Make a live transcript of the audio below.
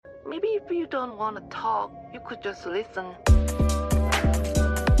Maybe if you don't want to talk, you could just listen.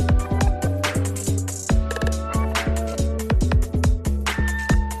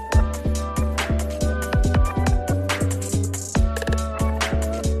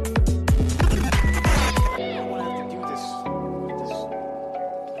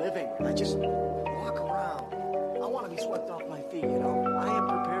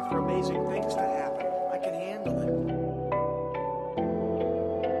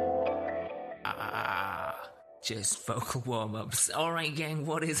 Just vocal warm-ups. Alright gang,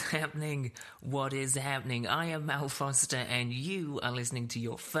 what is happening? What is happening? I am Mal Foster and you are listening to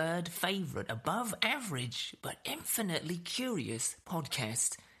your third favourite above average but infinitely curious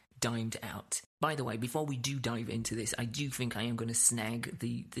podcast, Dimed Out. By the way, before we do dive into this, I do think I am going to snag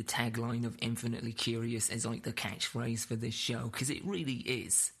the tagline of infinitely curious as like the catchphrase for this show, because it really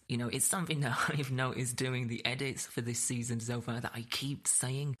is. You know, it's something that I've noticed doing the edits for this season so far that I keep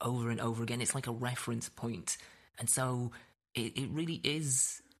saying over and over again. It's like a reference point. And so it really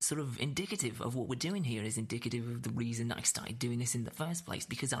is sort of indicative of what we're doing here, is indicative of the reason that I started doing this in the first place,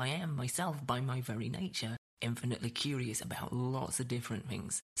 because I am myself, by my very nature, infinitely curious about lots of different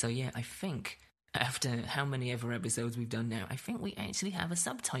things. So yeah, I think after how many ever episodes we've done now, I think we actually have a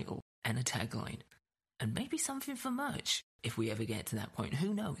subtitle and a tagline. And maybe something for merch, if we ever get to that point.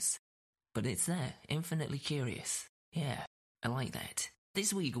 Who knows? But it's there, infinitely curious. Yeah, I like that.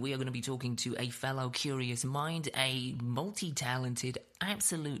 This week we are going to be talking to a fellow curious mind, a multi-talented,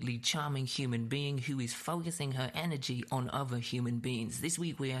 absolutely charming human being who is focusing her energy on other human beings. This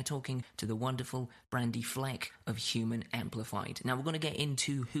week we are talking to the wonderful Brandy Fleck of Human Amplified. Now we're going to get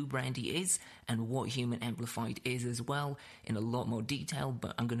into who Brandy is and what Human Amplified is as well in a lot more detail,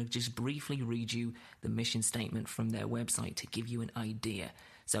 but I'm going to just briefly read you the mission statement from their website to give you an idea.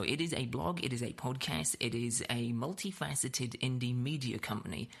 So it is a blog, it is a podcast, it is a multifaceted indie media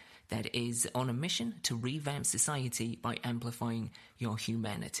company that is on a mission to revamp society by amplifying your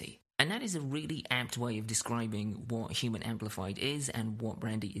humanity. And that is a really apt way of describing what Human Amplified is and what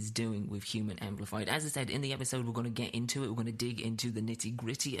Brandy is doing with Human Amplified. As I said, in the episode, we're going to get into it. We're going to dig into the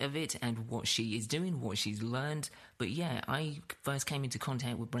nitty-gritty of it and what she is doing, what she's learned. But yeah, I first came into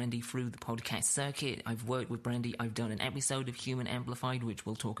contact with Brandy through the podcast circuit. I've worked with Brandy. I've done an episode of Human Amplified, which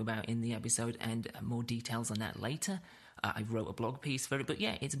we'll talk about in the episode, and more details on that later. I wrote a blog piece for it. But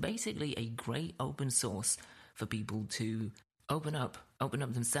yeah, it's basically a great open source for people to open up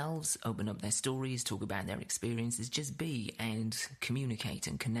themselves, open up their stories, talk about their experiences, just be and communicate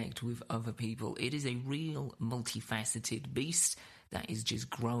and connect with other people. It is a real multifaceted beast that is just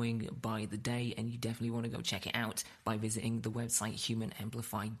growing by the day, and you definitely want to go check it out by visiting the website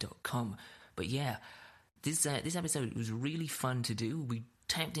humanamplified.com. But yeah, this episode was really fun to do. We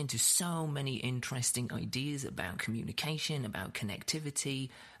tapped into so many interesting ideas about communication, about connectivity,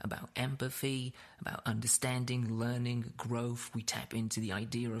 about empathy, about understanding, learning, growth. We tap into the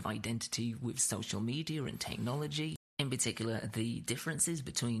idea of identity with social media and technology. In particular, the differences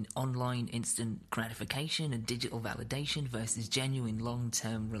between online instant gratification and digital validation versus genuine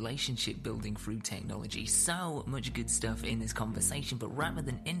long-term relationship building through technology. So much good stuff in this conversation, but rather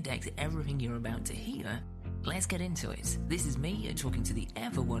than index everything you're about to hear, let's get into it. This is me talking to the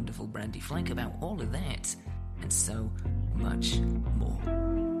ever-wonderful Brandy Fleck about all of that and so much more.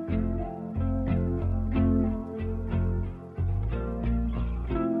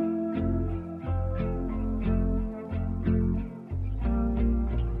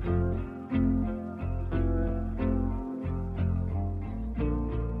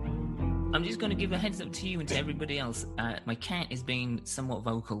 I'm just going to give a heads up to you and to everybody else. My cat is being somewhat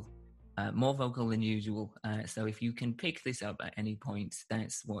vocal. More vocal than usual, so if you can pick this up at any point,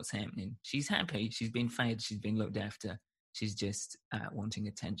 that's what's happening. She's happy, she's been fed, she's been looked after, she's just wanting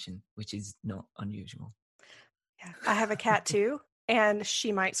attention, which is not unusual. Yeah, I have a cat too, and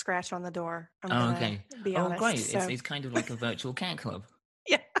she might scratch on the door. Okay. Be honest, great. So. It's kind of like a virtual cat club.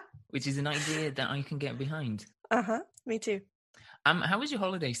 Yeah. Which is an idea that I can get behind. Me too. How was your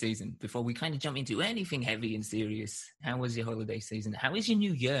holiday season? Before we kind of jump into anything heavy and serious, how was your holiday season? How is your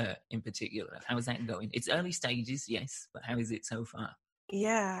new year in particular? How is that going? It's early stages, yes, but how is it so far?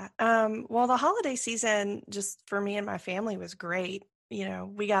 Yeah. Well, the holiday season just for me and my family was great. You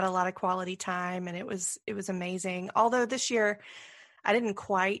know, we got a lot of quality time and it was amazing. Although this year I didn't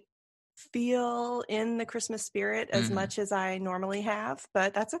quite feel in the Christmas spirit as much as I normally have,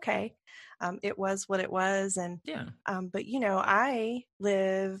 but that's okay. It was what it was. And, yeah. But you know, I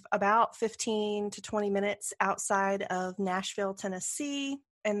live about 15 to 20 minutes outside of Nashville, Tennessee.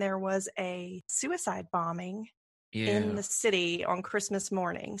 And there was a suicide bombing in the city on Christmas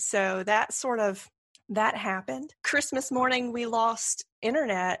morning. So that sort of that happened. Christmas morning, we lost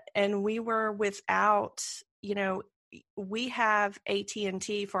internet and we were without, we have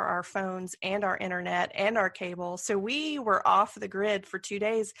AT&T for our phones and our internet and our cable. So we were off the grid for 2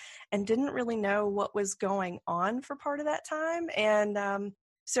 days and didn't really know what was going on for part of that time. And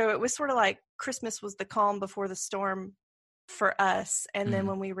so it was sort of like Christmas was the calm before the storm for us. And then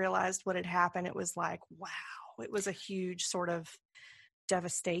when we realized what had happened, it was like, wow, it was a huge sort of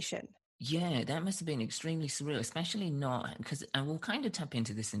devastation. Yeah, that must have been extremely surreal, especially not because, and we'll kind of tap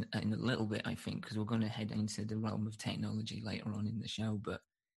into this in a little bit, I think, because we're going to head into the realm of technology later on in the show. But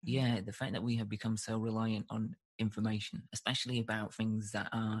yeah, the fact that we have become so reliant on information, especially about things that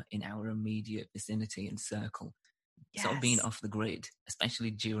are in our immediate vicinity and circle, sort of being Yes. off the grid,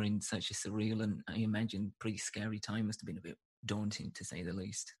 especially during such a surreal and I imagine pretty scary time, must have been a bit daunting to say the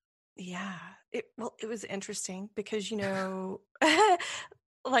least. Yeah. It was interesting because,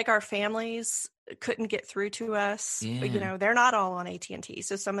 like our families couldn't get through to us. Yeah. They're not all on AT&T.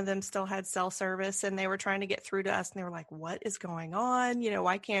 So some of them still had cell service and they were trying to get through to us and they were like, what is going on?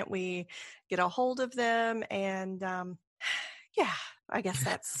 Why can't we get a hold of them? And yeah, I guess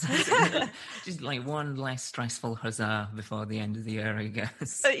that's just like one less stressful huzzah before the end of the year, I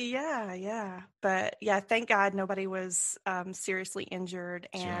guess. yeah. But yeah, thank God nobody was seriously injured.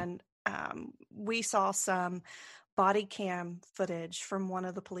 Sure. And we saw some body cam footage from one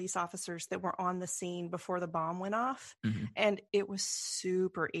of the police officers that were on the scene before the bomb went off. And it was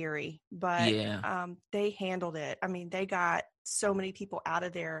super eerie, but they handled it. I mean, they got so many people out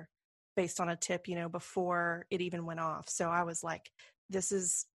of there based on a tip, before it even went off. So I was like, this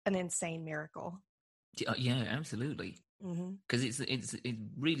is an insane miracle. Yeah, absolutely. Because it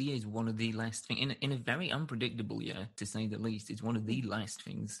really is one of the last things in a very unpredictable year, to say the least. It's one of the last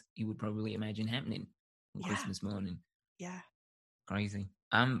things you would probably imagine happening on Christmas morning. Yeah. Crazy.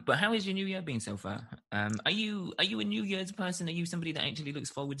 But how has your New Year been so far? Are you a New Year's person? Are you somebody that actually looks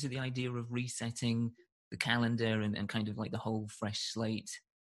forward to the idea of resetting the calendar and kind of like the whole fresh slate?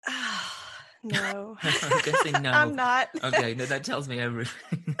 No. I'm guessing no. I'm not. Okay, no, that tells me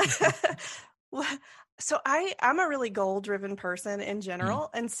everything. So I'm a really goal-driven person in general,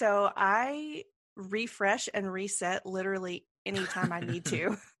 and so I refresh and reset literally anytime I need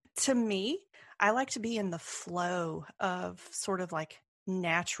to. To me, I like to be in the flow of sort of like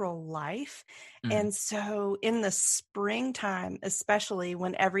natural life. And so in the springtime, especially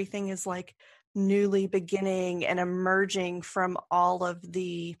when everything is like newly beginning and emerging from all of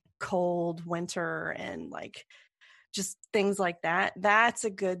the cold winter and like just things like that, that's a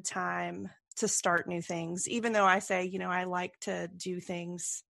good time to start new things. Even though I say, I like to do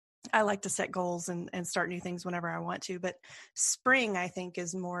things, I like to set goals and start new things whenever I want to. But spring, I think,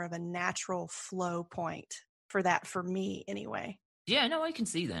 is more of a natural flow point for that, for me anyway. Yeah, no, I can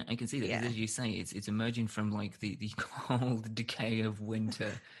see that. Because Yeah. as you say, it's emerging from like the cold decay of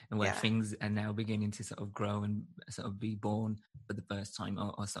winter, and where things are now beginning to sort of grow and sort of be born for the first time,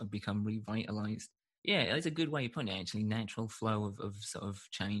 or sort of become revitalized. Yeah, it's a good way of putting it. Actually, natural flow of sort of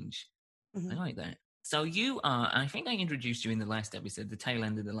change. I like that. So you are, I think I introduced you in the last episode, the tail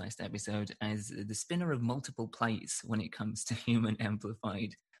end of the last episode, as the spinner of multiple plates when it comes to Human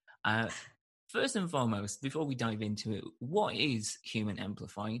Amplified. First and foremost, before we dive into it, what is Human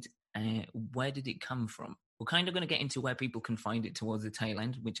Amplified? Where did it come from? We're kind of going to get into where people can find it towards the tail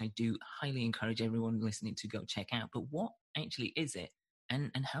end, which I do highly encourage everyone listening to go check out. But what actually is it?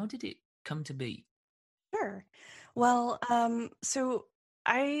 And how did it come to be? Sure. Well, so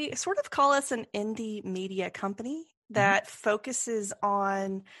I sort of call us an indie media company that focuses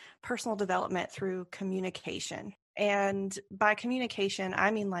on personal development through communication. And by communication, I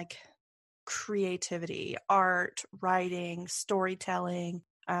mean like creativity, art, writing, storytelling,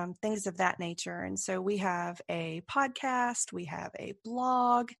 things of that nature. And so we have a podcast, we have a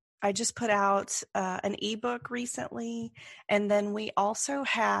blog. I just put out an ebook recently. And then we also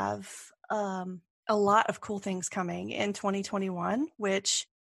have a lot of cool things coming in 2021, which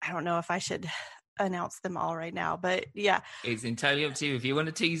I don't know if I should announce them all right now, but yeah. It's entirely up to you. If you want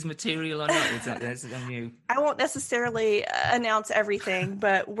to tease material or not, that's on you. I won't necessarily announce everything,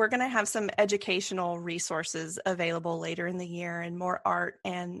 but we're going to have some educational resources available later in the year and more art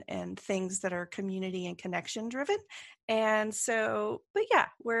and things that are community and connection driven. And so, but yeah,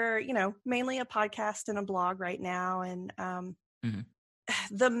 we're, mainly a podcast and a blog right now. And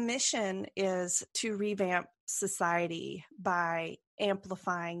the mission is to revamp society by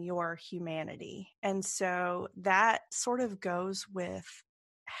amplifying your humanity. And so that sort of goes with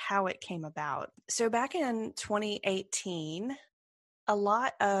how it came about. So back in 2018, a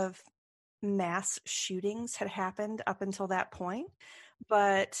lot of mass shootings had happened up until that point,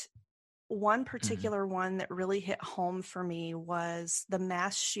 but one Mm-hmm. particular one that really hit home for me was the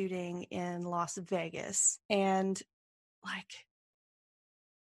mass shooting in Las Vegas. And like,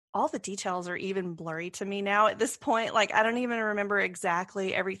 all the details are even blurry to me now at this point. Like, I don't even remember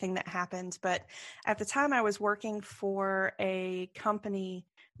exactly everything that happened. But at the time, I was working for a company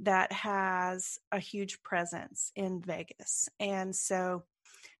that has a huge presence in Vegas. And so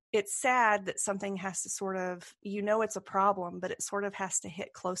it's sad that something has to sort of, it's a problem, but it sort of has to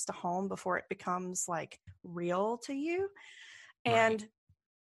hit close to home before it becomes like real to you. Right. And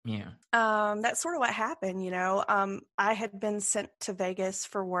Yeah. that's sort of what happened. I had been sent to Vegas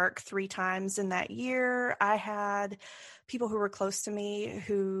for work 3 times in that year. I had people who were close to me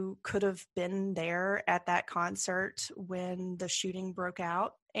who could have been there at that concert when the shooting broke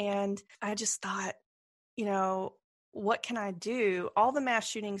out. And I just thought, you know, what can I do? All the mass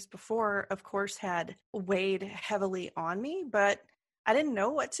shootings before, of course, had weighed heavily on me, but I didn't know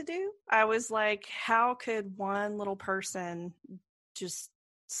what to do. I was like, how could one little person just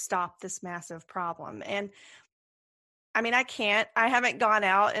stop this massive problem? And I mean, I haven't gone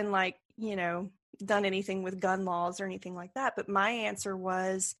out and done anything with gun laws or anything like that. But my answer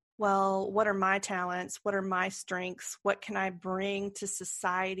was, well, what are my talents? What are my strengths? What can I bring to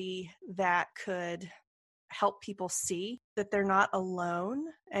society that could help people see that they're not alone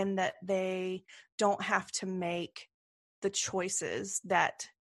and that they don't have to make the choices that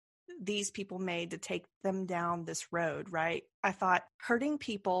these people made to take them down this road, right? I thought hurting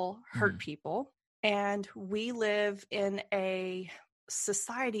people hurt Mm-hmm. people. And we live in a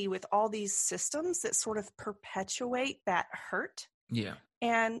society with all these systems that sort of perpetuate that hurt. Yeah.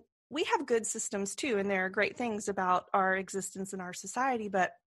 And we have good systems too. And there are great things about our existence in our society,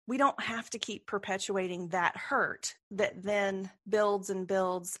 but we don't have to keep perpetuating that hurt that then builds and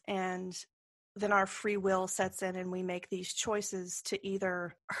builds, and then our free will sets in and we make these choices to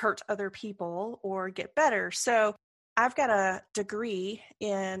either hurt other people or get better. So I've got a degree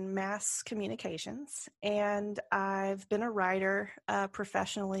in mass communications, and I've been a writer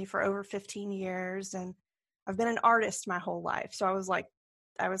professionally for over 15 years, and I've been an artist my whole life. So I was like,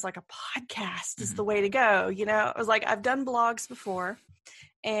 a podcast is the way to go. I was like, I've done blogs before,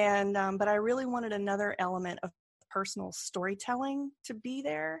 and but I really wanted another element of personal storytelling to be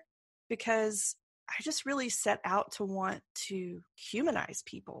there, because I just really set out to want to humanize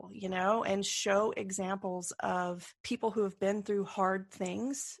people, and show examples of people who have been through hard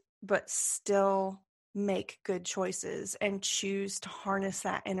things, but still make good choices and choose to harness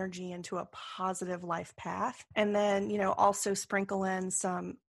that energy into a positive life path. And then, also sprinkle in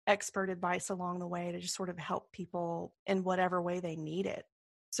some expert advice along the way to just sort of help people in whatever way they need it.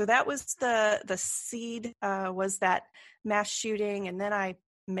 So that was the seed, was that mass shooting. And then I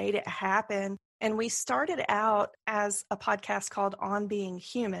made it happen. And we started out as a podcast called On Being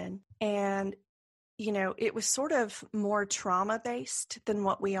Human. And, it was sort of more trauma-based than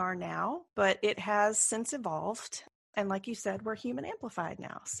what we are now, but it has since evolved. And like you said, we're human amplified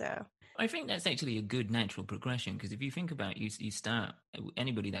now. So I think that's actually a good natural progression, because if you think about it, you start,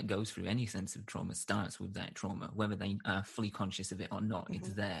 anybody that goes through any sense of trauma starts with that trauma, whether they are fully conscious of it or not.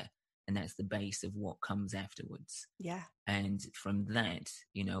 It's there, and that's the base of what comes afterwards. Yeah. And from that,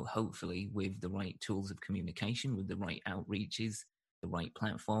 hopefully with the right tools of communication, with the right outreaches, the right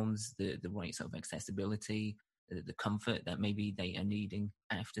platforms, the right sort of accessibility, the comfort that maybe they are needing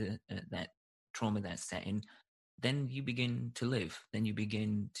after that trauma that's set in, then you begin to live. Then you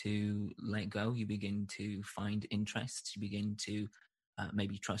begin to let go. You begin to find interests. You begin to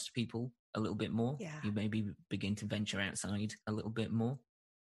maybe trust people a little bit more. Yeah. You maybe begin to venture outside a little bit more.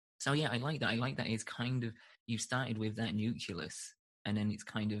 So yeah, I like that. I like that it's kind of, you started with that nucleus, and then it's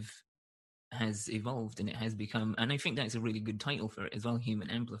kind of has evolved, and it has become, and I think that's a really good title for it as well, Human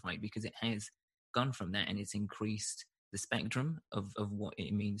Amplified, because it has gone from that and it's increased the spectrum of what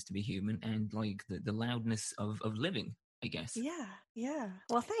it means to be human, and like the loudness of living, I guess. Yeah.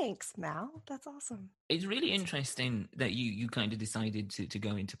 Well, thanks, Mal. That's awesome. It's really interesting that you kind of decided to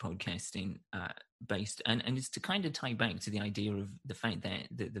go into podcasting based, and it's to kind of tie back to the idea of the fact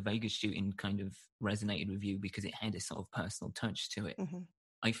that the Vegas shooting kind of resonated with you because it had a sort of personal touch to it. Mm-hmm.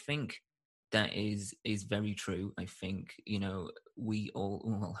 I think that is very true. I think, we all,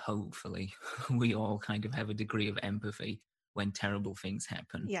 well, hopefully we all kind of have a degree of empathy when terrible things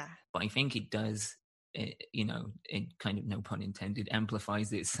happen. Yeah. But I think it does, it kind of, no pun intended,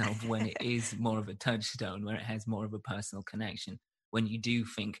 amplifies itself when it is more of a touchstone, where it has more of a personal connection. When you do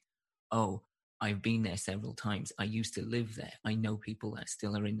think, oh, I've been there several times, I used to live there, I know people that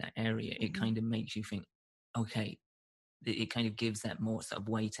still are in that area, it kind of makes you think, okay, it kind of gives that more sort of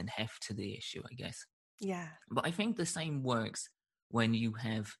weight and heft to the issue, I guess. Yeah. But I think the same works when you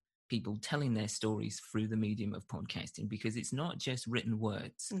have people telling their stories through the medium of podcasting, because it's not just written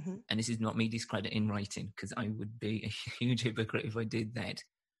words. Mm-hmm. And this is not me discrediting writing, because I would be a huge hypocrite if I did that.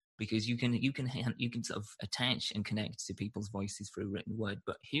 Because you can sort of attach and connect to people's voices through written word,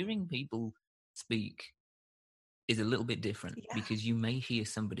 but hearing people speak is a little bit different, because you may hear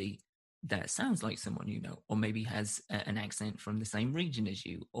somebody that sounds like someone you know, or maybe has an accent from the same region as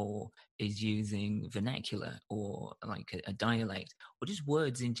you, or is using vernacular, or like a dialect, or just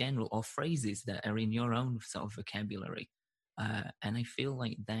words in general, or phrases that are in your own sort of vocabulary. And I feel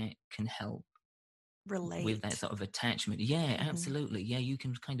like that can help Relate with that sort of attachment. Yeah, absolutely. Yeah, you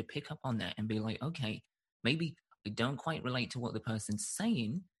can kind of pick up on that and be like, okay, maybe I don't quite relate to what the person's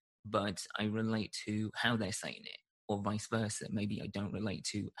saying, but I relate to how they're saying it, or vice versa. Maybe I don't relate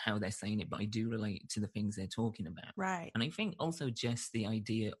to how they're saying it, but I do relate to the things they're talking about. Right. And I think also just the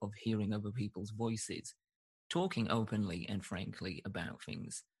idea of hearing other people's voices, talking openly and frankly about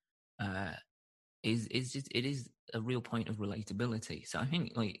things, is a real point of relatability. So I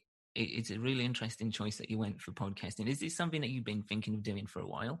think like it's a really interesting choice that you went for podcasting. Is this something that you've been thinking of doing for a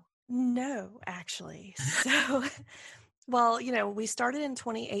while? No, actually. So, well, we started in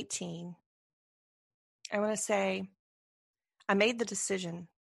 2018. I want to say I made the decision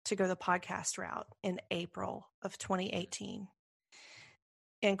to go the podcast route in April of 2018,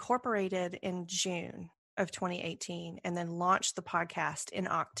 incorporated in June of 2018, and then launched the podcast in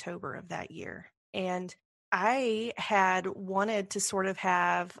October of that year. And I had wanted to sort of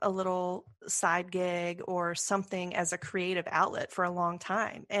have a little side gig or something as a creative outlet for a long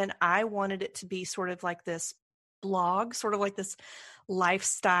time. And I wanted it to be sort of like this blog, sort of like this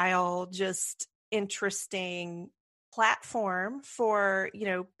lifestyle, just interesting platform for,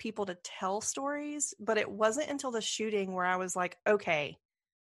 people to tell stories. But it wasn't until the shooting where I was like, okay,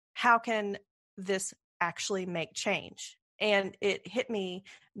 how can this actually make change? And it hit me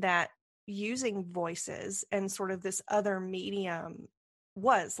that using voices and sort of this other medium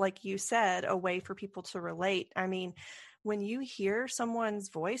was, like you said, a way for people to relate. I mean, when you hear someone's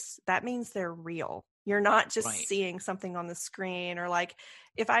voice, that means they're real. You're not just Right. seeing something on the screen. Or like,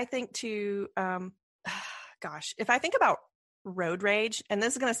 if I think if I think about road rage, and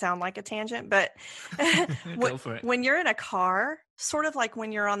this is going to sound like a tangent, but Go for it. when you're in a car, sort of like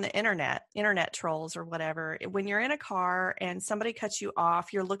when you're on the internet trolls or whatever, when you're in a car and somebody cuts you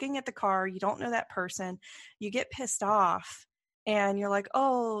off, you're looking at the car, you don't know that person, you get pissed off and you're like,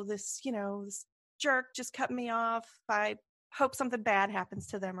 oh, this jerk just cut me off. I hope something bad happens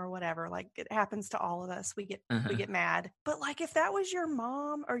to them or whatever. Like, it happens to all of us. We get mad. But like, if that was your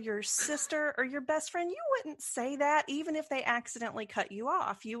mom or your sister or your best friend, you wouldn't say that. Even if they accidentally cut you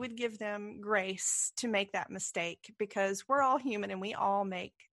off, you would give them grace to make that mistake, because we're all human and we all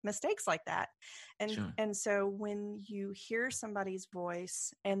make mistakes like that. And Sure. And so when you hear somebody's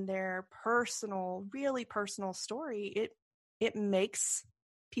voice and their personal, really personal story, it makes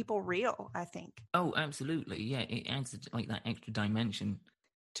people real, I think. Oh, absolutely. Yeah, it adds like that extra dimension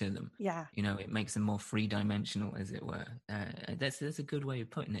to them. Yeah. It makes them more three-dimensional, as it were. That's a good way of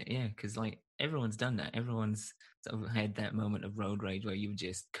putting it. Yeah, because like everyone's done that. Everyone's sort of had that moment of road rage where you've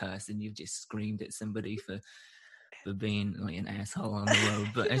just cursed and you've just screamed at somebody for being like an asshole on the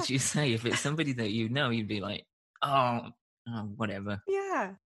road. But as you say, if it's somebody that you know, you'd be like, oh whatever.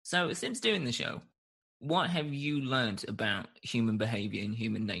 Yeah. So since doing the show, what have you learned about human behavior and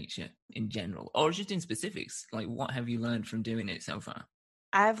human nature in general, or just in specifics? Like, what have you learned from doing it so far?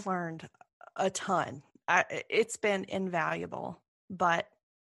 I've learned a ton. It's been invaluable. But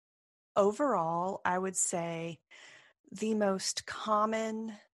overall, I would say the most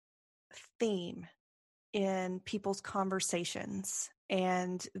common theme in people's conversations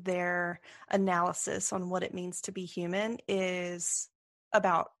and their analysis on what it means to be human is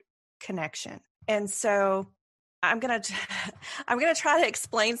about connection. And so I'm going to try to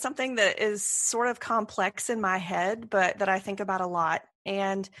explain something that is sort of complex in my head, but that I think about a lot.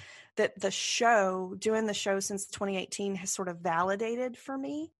 And that doing the show since 2018 has sort of validated for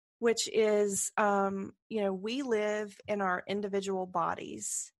me, which is, we live in our individual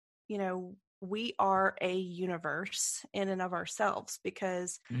bodies. We are a universe in and of ourselves,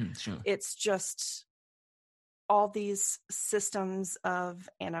 because Sure. it's just all these systems of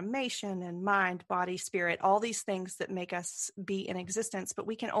animation and mind, body, spirit, all these things that make us be in existence, but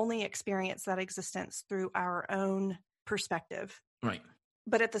we can only experience that existence through our own perspective. Right.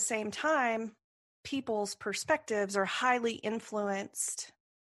 But at the same time, people's perspectives are highly influenced,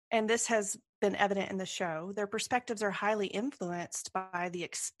 and this has been evident in the show. Their perspectives are highly influenced by the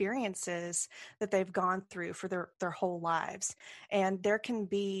experiences that they've gone through for their whole lives. And there can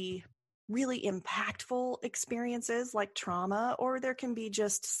be really impactful experiences like trauma, or there can be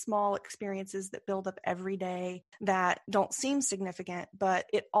just small experiences that build up every day that don't seem significant, but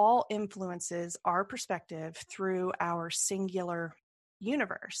it all influences our perspective through our singular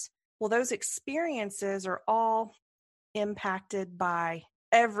universe. Well, those experiences are all impacted by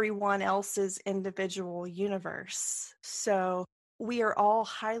everyone else's individual universe. So we are all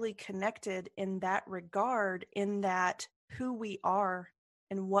highly connected in that regard, in that who we are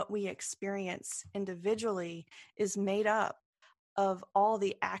and what we experience individually is made up of all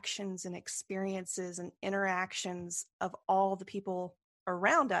the actions and experiences and interactions of all the people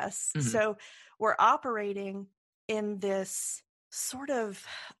around us. Mhm. So we're operating in this sort of,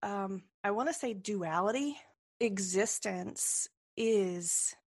 I want to say, duality. Existence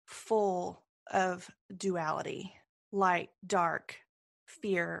is full of duality: light, dark,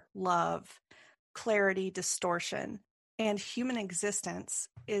 fear, love, clarity, distortion. And human existence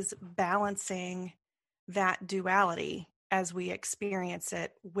is balancing that duality as we experience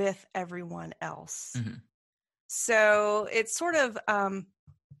it with everyone else. Mhm. So it's sort of,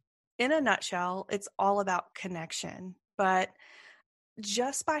 in a nutshell, it's all about connection. But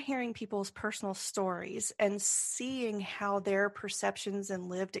just by hearing people's personal stories and seeing how their perceptions and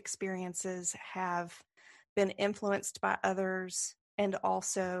lived experiences have been influenced by others, and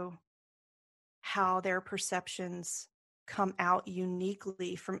also how their perceptions come out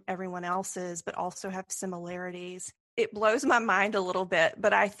uniquely from everyone else's, but also have similarities, it blows my mind a little bit.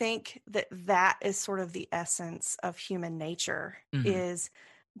 But I think that that is sort of the essence of human nature, Mhm. is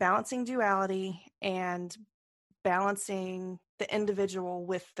balancing duality and balancing the individual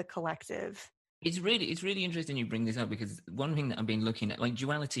with the collective. It's really interesting you bring this up, because one thing that I've been looking at, like,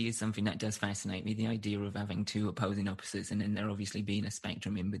 duality is something that does fascinate me. The idea of having two opposing opposites, and then there obviously being a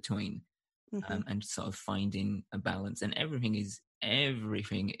spectrum in between, Mm-hmm. and sort of finding a balance. And everything is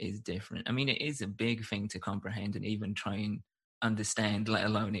different. I mean, it is a big thing to comprehend and even try and understand, let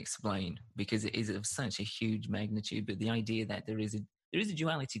alone explain, because it is of such a huge magnitude. But the idea that there is a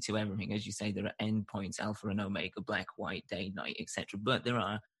duality to everything, as you say, there are endpoints, alpha and omega, black, white, day, night, etc. But there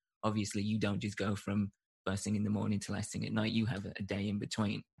are, obviously, you don't just go from first thing in the morning to last thing at night. You have a day in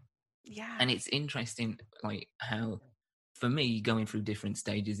between. Yeah. And it's interesting, like, how, for me, going through different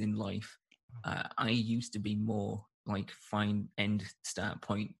stages in life, I used to be more like find end start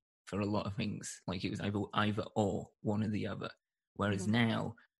point for a lot of things. Like, it was either or, one or the other. Whereas Mm-hmm.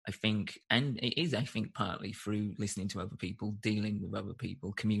 now, I think, and it is, I think, partly through listening to other people, dealing with other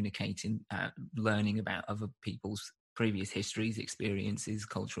people, communicating, learning about other people's previous histories, experiences,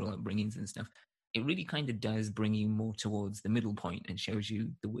 cultural upbringings, and stuff. It really kind of does bring you more towards the middle point and shows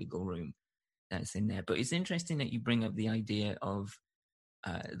you the wiggle room that's in there. But it's interesting that you bring up the idea of,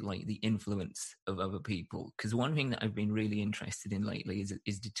 like, the influence of other people, because one thing that I've been really interested in lately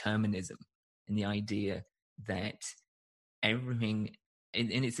is determinism, and the idea that everything,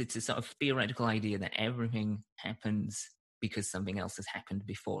 and it's a sort of theoretical idea that everything happens because something else has happened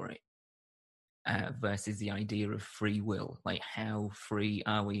before it. Versus the idea of free will, like, how free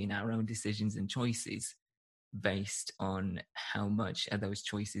are we in our own decisions and choices, based on how much are those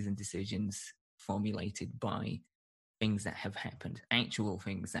choices and decisions formulated by things that have happened, actual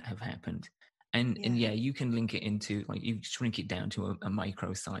things that have happened. And Yeah. yeah, you can link it into, like, you shrink it down to a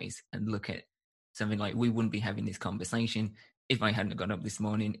micro size and look at something like, we wouldn't be having this conversation if I hadn't got up this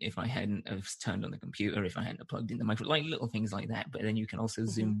morning, if I hadn't have turned on the computer, if I hadn't plugged in the micro, like little things like that. But then you can also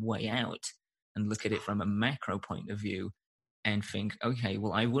Mm-hmm. zoom way out and look at it from a macro point of view and think, okay,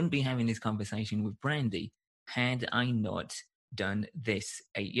 well, I wouldn't be having this conversation with Brandy had I not done this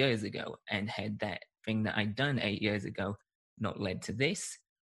 8 years ago, and had that thing that I'd done 8 years ago not led to this.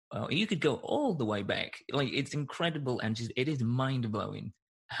 Well, you could go all the way back. Like, it's incredible, and just, it is mind blowing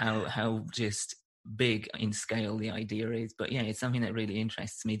how just big in scale the idea is. But yeah, it's something that really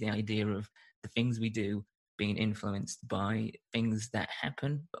interests me, the idea of the things we do being influenced by things that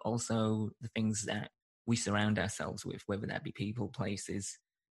happen, but also the things that we surround ourselves with, whether that be people, places,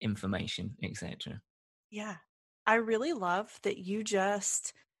 information, etc. Yeah. I really love that you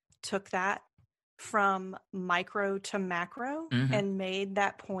just took that from micro to macro Mm-hmm. and made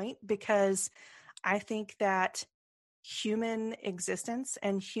that point, because I think that human existence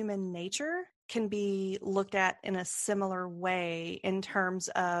and human nature can be looked at in a similar way, in terms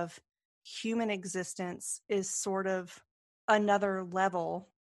of human existence is sort of another level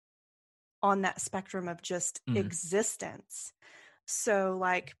on that spectrum of just Mm-hmm. existence. So,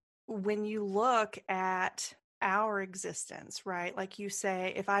 like, when you look at our existence, right? Like, you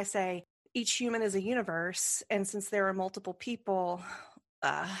say, if I say each human is a universe, and since there are multiple people,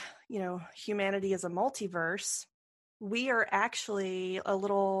 uh, humanity is a multiverse. we are actually a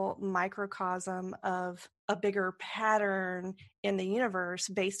little microcosm of a bigger pattern in the universe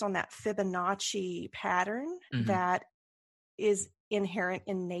based on that Fibonacci pattern Mm-hmm. that is inherent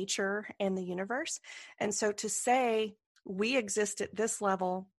in nature and the universe. And so to say we exist at this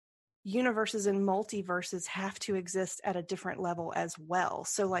level, universes and multiverses have to exist at a different level as well.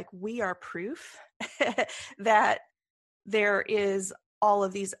 So like we are proof that there is all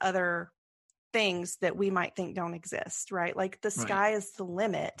of these other things that we might think don't exist, right? Like the Right. sky is the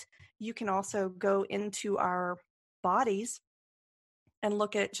limit. You can also go into our bodies and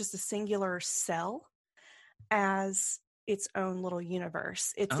look at just a singular cell as its own little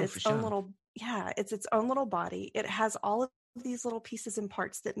universe. It's Oh, its for own sure. little, yeah, it's its own little body. It has all of these little pieces and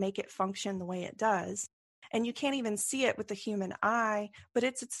parts that make it function the way it does. And you can't even see it with the human eye, but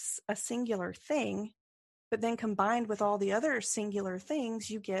it's a singular thing. But then combined with all the other singular things,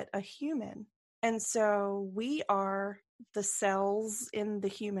 you get a human. And so we are the cells in the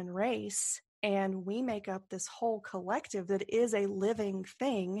human race, and we make up this whole collective that is a living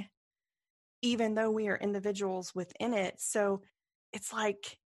thing, even though we are individuals within it. So it's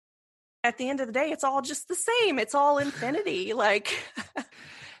like, at the end of the day, it's all just the same. It's all infinity. Like,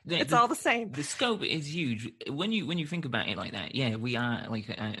 it's all the same. The scope is huge when you think about it like that. Yeah, we are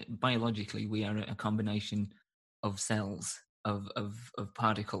like biologically we are a combination of cells of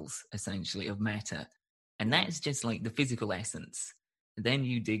particles, essentially, of matter, and Yeah. that's just like the physical essence. Then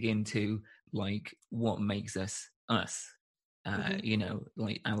you dig into like what makes us us. Mhm. You know,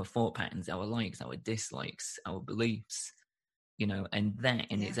 like our thought patterns, our likes, our dislikes, our beliefs, you know, and that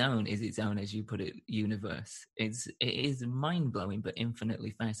in Yeah. its own is its own, as you put it, universe. It is mind-blowing but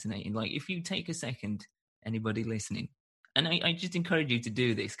infinitely fascinating. Like if you take a second, anybody listening, and I just encourage you to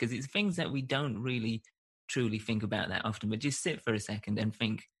do this because it's things that we don't really truly think about that often, but just sit for a second and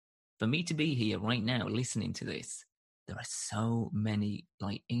think, for me to be here right now listening to this, there are so many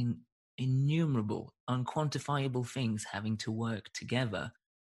like innumerable unquantifiable things having to work together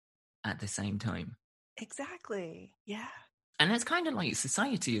at the same time. Exactly. Yeah. And that's kind of like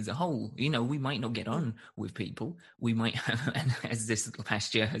society as a whole. You know, we might not get Mm. on with people. We might have, and as this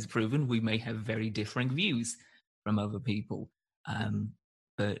past year has proven, we may have very differing views from other people. Mhm.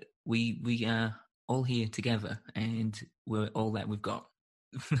 But we are all here together, and we're all that we've got,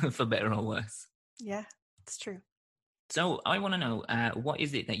 for better or worse. Yeah. It's true. So I want to know, what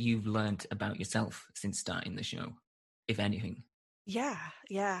is it that you've learned about yourself since starting the show, if anything? Yeah.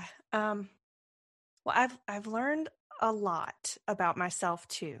 Yeah. Well, I've learned a lot about myself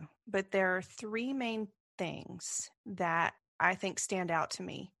too, but there are three main things that I think stand out to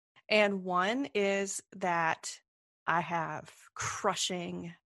me. And one is that I have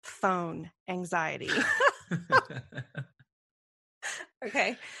crushing phone anxiety.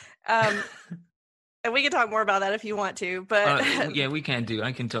 Okay. Um, and we can talk more about that if you want to, but Yeah, we can do.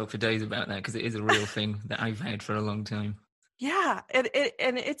 I can talk for days about that because it is a real thing that I've had for a long time. yeah, and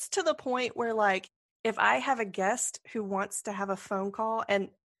it's to the point where like if I have a guest who wants to have a phone call, and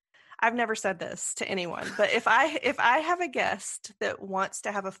I've never said this to anyone, but if I have a guest that wants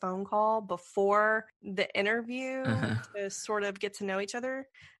to have a phone call before the interview Uh-huh. to sort of get to know each other,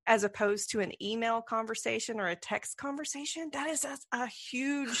 as opposed to an email conversation or a text conversation, that is a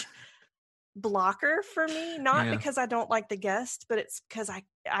huge blocker for me, not Yeah, because I don't like the guest, but it's because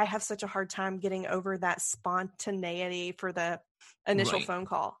I have such a hard time getting over that spontaneity for the initial right. phone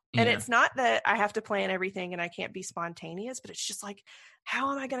call. And Yeah. it's not that I have to plan everything and I can't be spontaneous, but it's just like,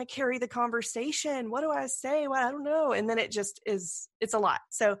 how am I going to carry the conversation? What do I say? Well, I don't know. And then it just is, it's a lot.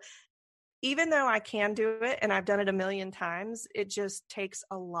 So even though I can do it and I've done it a million times, it just takes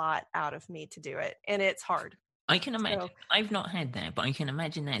a lot out of me to do it. And it's hard. I can imagine. So I've not had that, but I can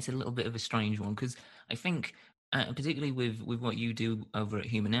imagine that's a little bit of a strange one because I think, particularly with what you do over at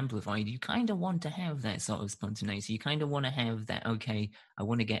Human Amplified, you kind of want to have that sort of spontaneity. You kind of want to have that. Okay, I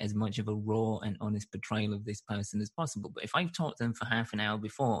want to get as much of a raw and honest portrayal of this person as possible. But if I've talked to them for half an hour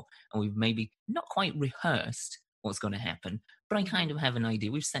before and we've maybe not quite rehearsed what's going to happen, but I mhm. kind of have an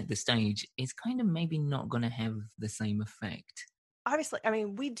idea. We've set the stage. It's kind of maybe not going to have the same effect. Obviously, I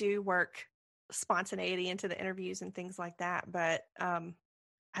mean, we do work spontaneity into the interviews and things like that, but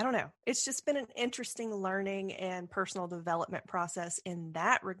I don't know. It's just been an interesting learning and personal development process in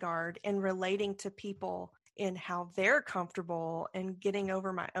that regard, and relating to people in how they're comfortable and getting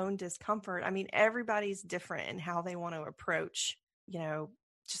over my own discomfort. I mean, everybody's different in how they want to approach, you know,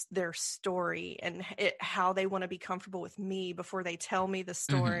 just their story and how they want to be comfortable with me before they tell me the Hmm.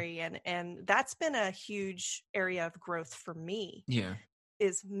 story. And that's been a huge area of growth for me Yeah.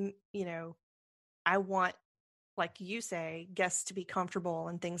 is, you know, I want like you say, guests to be comfortable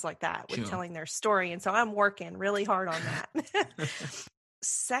and things like that with Sure. telling their story. And so I'm working really hard on that.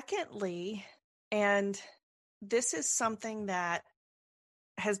 Secondly, and this is something that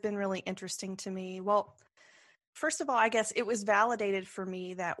has been really interesting to me. Well, first of all, I guess it was validated for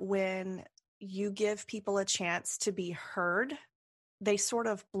me that when you give people a chance to be heard, they sort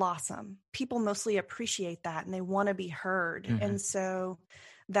of blossom. People mostly appreciate that and they want to be heard. Mhm. And so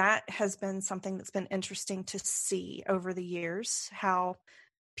that has been something that's been interesting to see over the years, how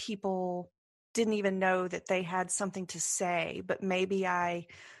people didn't even know that they had something to say, but maybe I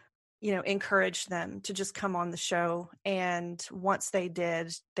encouraged them to just come on the show. And once they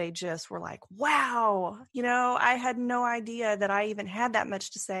did, they just were like, wow, I had no idea that I even had that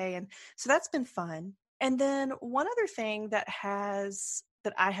much to say. And so that's been fun. And then one other thing that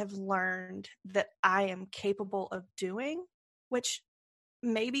I have learned that I am capable of doing, which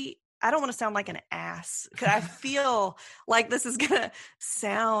maybe I don't want to sound like an ass, because I feel like this is going to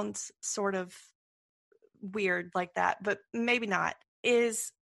sound sort of weird like that, but maybe not,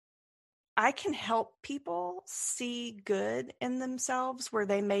 is I can help people see good in themselves where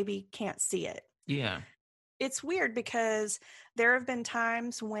they maybe can't see it. Yeah. It's weird because there have been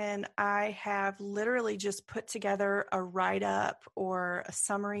times when I have literally just put together a write-up or a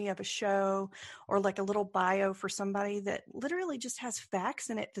summary of a show or like a little bio for somebody that literally just has facts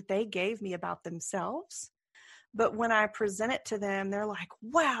in it that they gave me about themselves. But when I present it to them, they're like,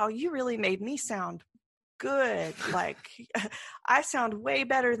 wow, you really made me sound good. Like, I sound way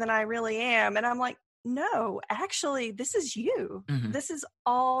better than I really am. And I'm like, no, actually, this is you. Mhm. This is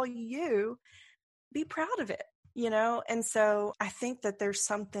all you. Be proud of it, And so I think that there's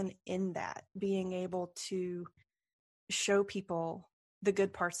something in that, being able to show people the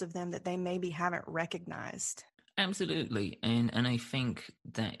good parts of them that they maybe haven't recognized. Absolutely, and I think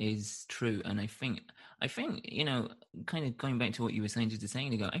that is true, and I think kind of going back to what you were saying just a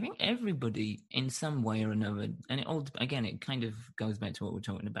second ago, I think everybody in some way or another, and it kind of goes back to what we're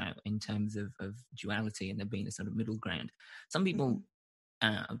talking about in terms of duality and there being a sort of middle ground. Some people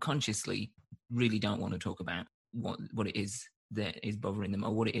consciously really don't want to talk about what it is that is bothering them,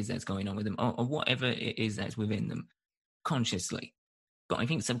 or what it is that's going on with them, or whatever it is that's within them consciously. But I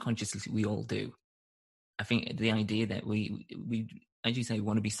think subconsciously we all do. I think the idea that we, as you say,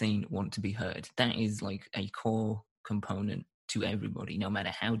 want to be seen, want to be heard, that is like a core component to everybody, no matter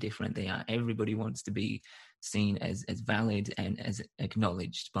how different they are. Everybody wants to be seen as valid and as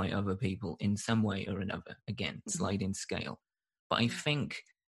acknowledged by other people in some way or another. Again, sliding scale. But I think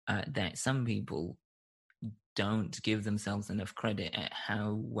that some people don't give themselves enough credit at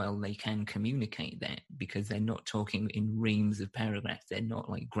how well they can communicate that, because they're not talking in reams of paragraphs. They're not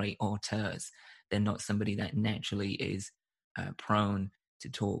like great auteurs. They're not somebody that naturally is prone to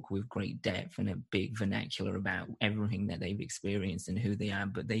talk with great depth and a big vernacular about everything that they've experienced and who they are,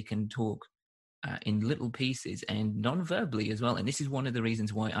 but they can talk in little pieces and non-verbally as well. And this is one of the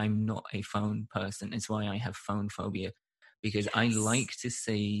reasons why I'm not a phone person. It's why I have phone phobia, because I like to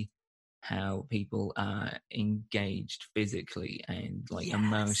see how people are engaged physically and like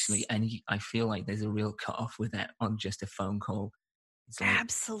emotionally, and I feel like there's a real cut off with that on just a phone call. It's like,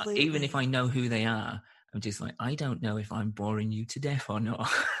 Absolutely. even if I know who they are, I'm just like, I don't know if I'm boring you to death or not.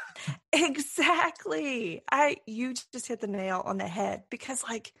 Exactly. You just hit the nail on the head, because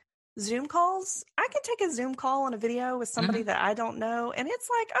like Zoom calls, I can take a Zoom call on a video with somebody that I don't know, and it's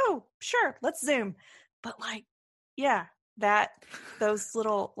like, oh, sure, let's Zoom. But like, yeah, those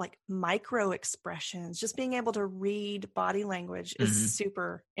little like micro expressions, just being able to read body language is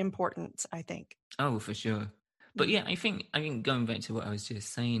super important, I think. Oh, for sure. But yeah, I think going back to what I was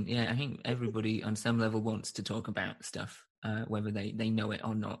just saying, yeah, I think everybody on some level wants to talk about stuff, whether they know it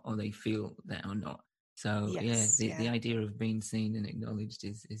or not, or they feel that or not. So Yes, the idea of being seen and acknowledged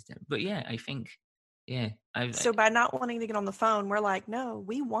is but yeah, I think so by not wanting to get on the phone, we're like, no,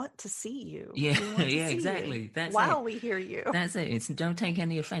 we want to see you. yeah, We want to yeah, see exactly. you That's while it. we hear you. It's don't take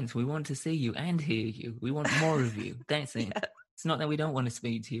any offense. We want to see you and hear you. We want more of you. That's it. Yeah. It's not that we don't want to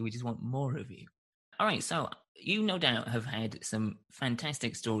speak to you. We just want more of you. All right, so you no doubt have had some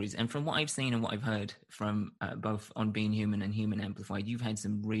fantastic stories, and from what I've seen and what I've heard from both on Being Human and Human Amplified, you've had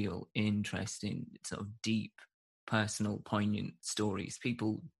some real interesting, sort of deep, personal, poignant stories.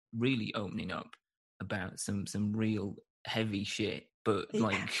 People really opening up about some real heavy shit, but Yeah.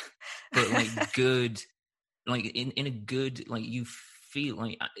 like good, like in a good, like you feel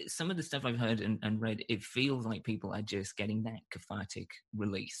like some of the stuff I've heard and read, it feels like people are just getting that cathartic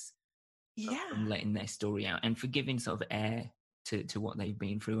release from Yeah. letting their story out and for giving sort of air to what they've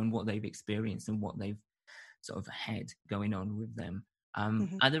been through and what they've experienced and what they've sort of had going on with them.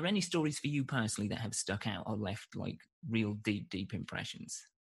 Mhm. Are there any stories for you personally that have stuck out or left like real deep impressions?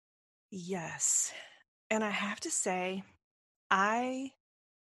 Yes. And I have to say, I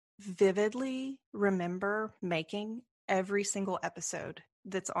vividly remember making every single episode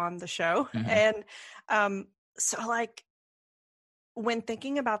that's on the show. Hmm. And um, so, like, when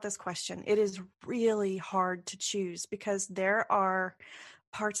thinking about this question, it is really hard to choose because there are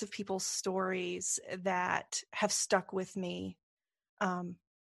parts of people's stories that have stuck with me, um,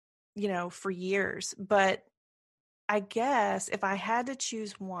 for years. But I guess if I had to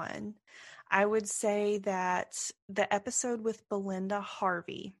choose one, I would say that the episode with Belinda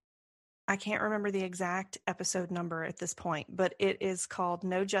Harvey, I can't remember the exact episode number at this point, but it is called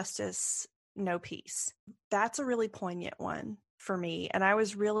No Justice, No Peace. That's a really poignant one for me. And I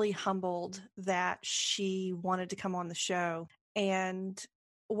was really humbled that she wanted to come on the show. And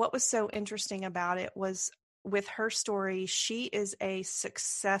what was so interesting about it was with her story, she is a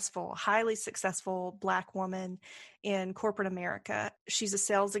successful, highly successful Black woman in corporate America. She's a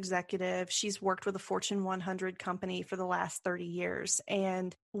sales executive. She's worked with a Fortune 100 company for the last 30 years.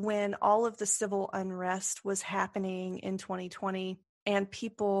 And when all of the civil unrest was happening in 2020 and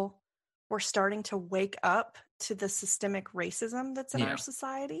people were starting to wake up to the systemic racism that's in our Yeah.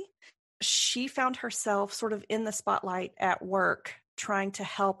 society, she found herself sort of in the spotlight at work trying to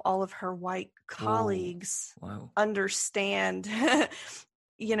help all of her white Oh, colleagues wow. understand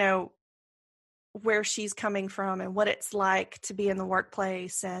you know where she's coming from and what it's like to be in the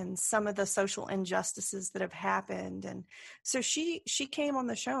workplace and some of the social injustices that have happened. And so she came on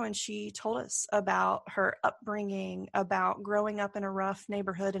the show and she told us about her upbringing, about growing up in a rough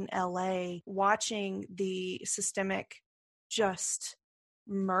neighborhood in LA, watching the systemic just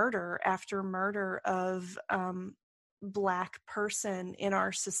murder after murder of Black person in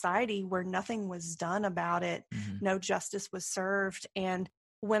our society where nothing was done about it. Hmm. No justice was served. And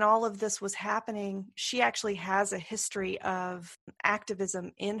when all of this was happening, she actually has a history of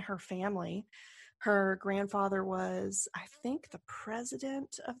activism in her family. Her grandfather was, I think, the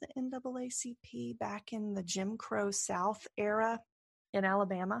president of the NAACP back in the Jim Crow South era in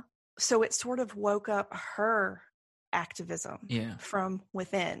Alabama. So it sort of woke up her activism Yeah. from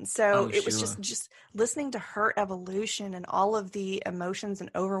within. So Oh, it was sure. just listening to her evolution and all of the emotions and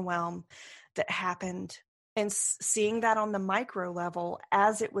overwhelm that happened and seeing that on the micro level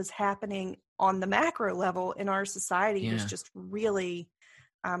as it was happening on the macro level in our society was Yeah. just really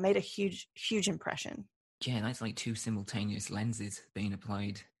made a huge impression. Yeah, that's like two simultaneous lenses being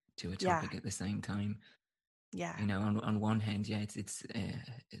applied to a Yeah. topic at the same time. Yeah. You know, on one hand, yeah, it's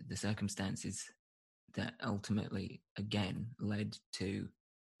the circumstances that ultimately, again, led to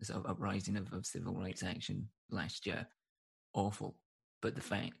the sort of uprising of civil rights action last year. Awful. But the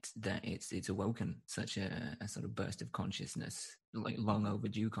fact that it's awoken such a sort of burst of consciousness, like long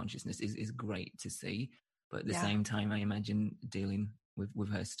overdue consciousness, is great to see. But at the Yeah. same time, I imagine dealing with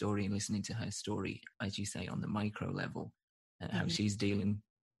her story and listening to her story, as you say, on the micro level, how Mhm. she's dealing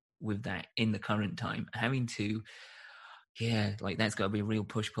with that in the current time, having to, yeah, like that's got to be a real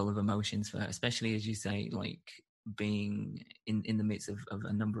push pull of emotions for her, especially as you say, like being in the midst of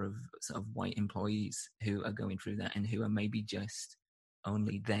a number of sort of white employees who are going through that and who are maybe just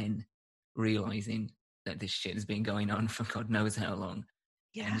only then realizing that this shit has been going on for God knows how long.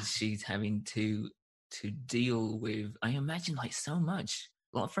 And Yeah. she's having to deal with, I imagine, like so much,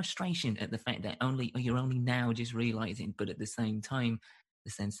 a lot of frustration at the fact that you're only now just realizing, but at the same time,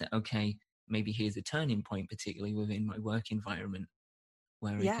 the sense that, okay, maybe here's a turning point, particularly within my work environment,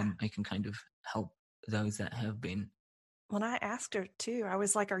 where Yeah. I can kind of help those that have been. When I asked her too, I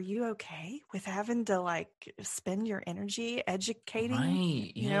was like, "Are you okay with having to like spend your energy educating,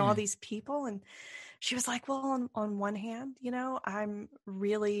 Right, all yeah. these people?" And she was like, "Well, on one hand, I'm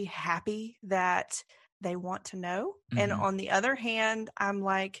really happy that they want to know, and Hmm. on the other hand, I'm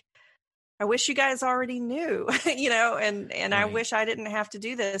like, I wish you guys already knew, and I Right. wish I didn't have to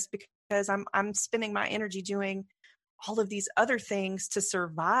do this because I'm spending my energy doing all of these other things to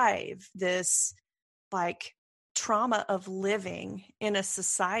survive this like trauma of living in a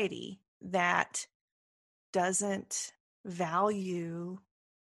society that doesn't value,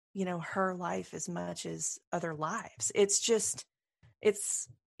 her life as much as other lives. It's just, it's,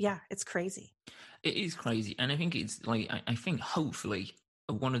 yeah, it's crazy. It is crazy. And I think it's like, I think hopefully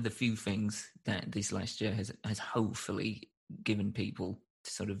one of the few things that this last year has hopefully given people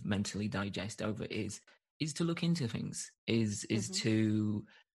to sort of mentally digest over is to look into things, is Hmm. to,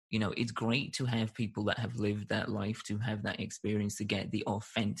 it's great to have people that have lived that life, to have that experience, to get the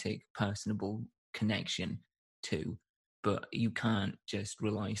authentic, personable connection to. but you can't just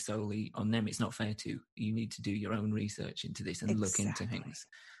rely solely on them. It's not fair to. You need to do your own research into this and look into Exactly. things.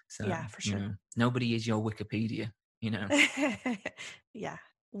 So, Yeah, for sure. nobody is your Wikipedia, Yeah.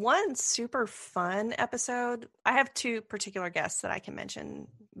 One super fun episode. I have two particular guests that I can mention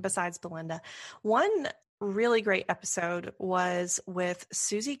besides Belinda. One really great episode was with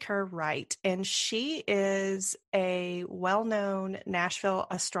Susie Kerr Wright, and she is a well-known Nashville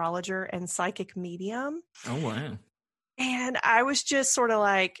astrologer and psychic medium. Oh, wow. And I was just sort of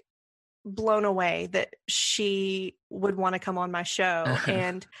like blown away that she would want to come on my show.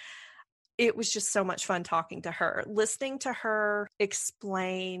 And it was just so much fun talking to her, listening to her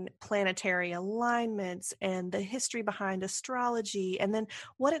explain planetary alignments and the history behind astrology, and then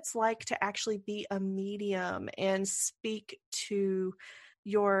what it's like to actually be a medium and speak to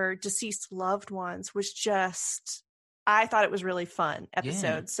your deceased loved ones was just, I thought it was really fun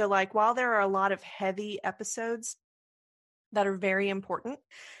episode. Yeah. So like, while there are a lot of heavy episodes that are very important,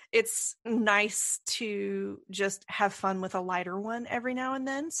 it's nice to just have fun with a lighter one every now and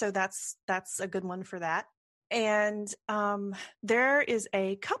then. So that's a good one for that. And there is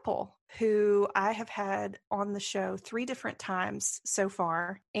a couple who I have had on the show 3 different times so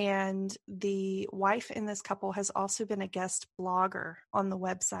far. And the wife in this couple has also been a guest blogger on the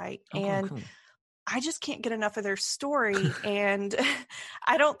website. Oh, and cool. I just can't get enough of their story. And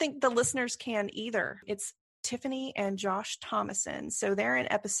I don't think the listeners can either. It's Tiffany and Josh Thomason. So they're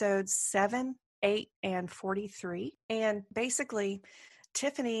in episodes 7, 8, and 43. And basically,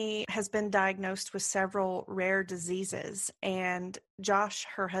 Tiffany has been diagnosed with several rare diseases, and Josh,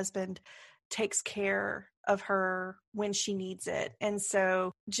 her husband, takes care of her when she needs it. And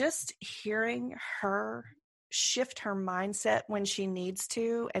so just hearing her shift her mindset when she needs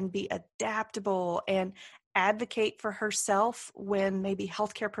to and be adaptable and advocate for herself when maybe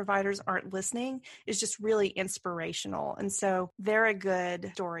healthcare providers aren't listening is just really inspirational. And so they're a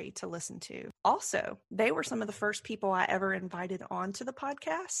good story to listen to. Also, they were some of the first people I ever invited onto the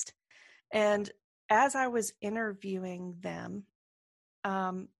podcast. And as I was interviewing them,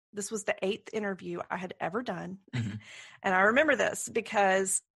 this was the 8th interview I had ever done. Mm-hmm. And I remember this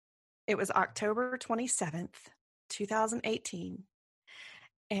because it was October 27th, 2018.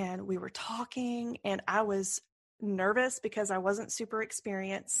 And we were talking, and I was nervous because I wasn't super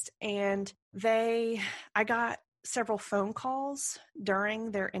experienced. And I got several phone calls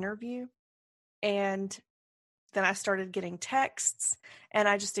during their interview. And then I started getting texts, and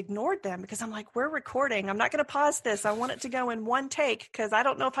I just ignored them because I'm like, we're recording. I'm not going to pause this. I want it to go in one take because I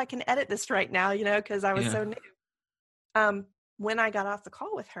don't know if I can edit this right now, because I was so new. When I got off the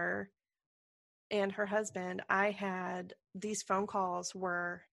call with her and her husband, I had these phone calls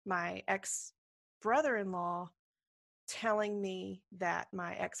were my ex-brother-in-law telling me that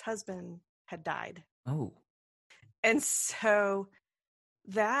my ex-husband had died. Oh. And so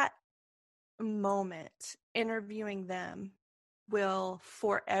that moment, interviewing them, will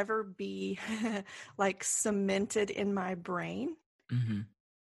forever be like cemented in my brain. Mm-hmm.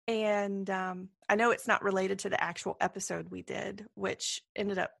 And I know it's not related to the actual episode we did, which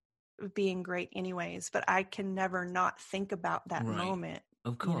ended up being great anyways, but I can never not think about that moment.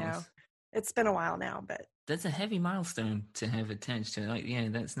 Of course. It's been a while now, but that's a heavy milestone to have attached to. Like,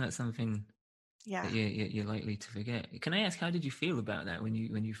 that's not something that you're likely to forget. Can I ask, how did you feel about that when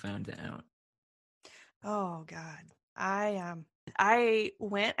you found it out? Oh God, I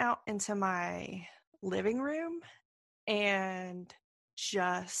went out into my living room and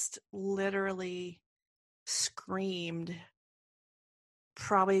just literally screamed,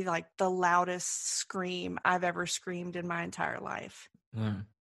 probably like the loudest scream I've ever screamed in my entire life. Wow.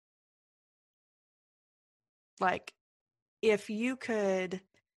 Like, if you could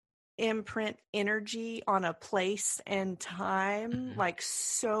imprint energy on a place and time, like,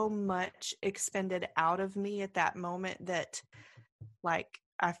 so much expended out of me at that moment that, like,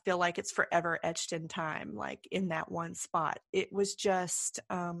 I feel like it's forever etched in time, like in that one spot. It was just,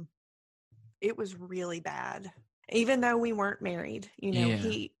 it was really bad. Even though we weren't married,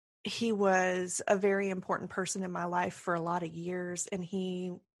 he was a very important person in my life for a lot of years, and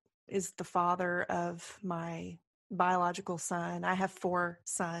he is the father of my biological son. I have 4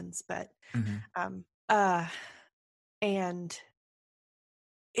 sons, but and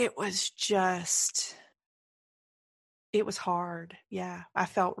it was hard. Yeah, I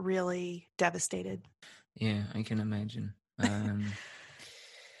felt really devastated. Yeah, I can imagine.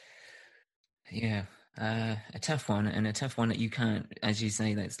 A tough one, and a tough one that you can't, as you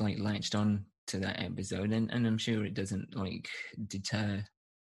say, that's like latched on to that episode, and I'm sure it doesn't like deter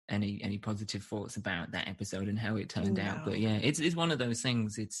any positive thoughts about that episode and how it turned out. But yeah, it's one of those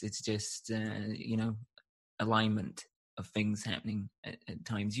things. It's just alignment of things happening at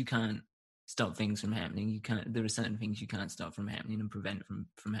times. You can't stop things from happening. There are certain things you can't stop from happening and prevent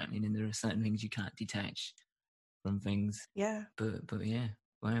from happening, and there are certain things you can't detach from things. Yeah. But yeah,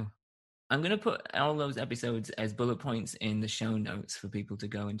 wow. I'm going to put all those episodes as bullet points in the show notes for people to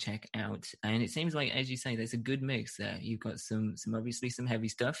go and check out. And it seems like, as you say, there's a good mix there. You've got some obviously some heavy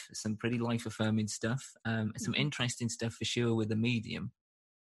stuff, some pretty life affirming stuff, some interesting stuff for sure with the medium.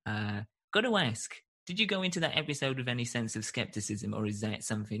 Got to ask, did you go into that episode with any sense of skepticism, or is that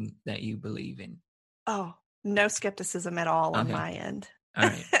something that you believe in? Oh, no skepticism at all on my end. All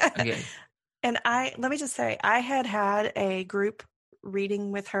right. Okay. And let me just say, I had a group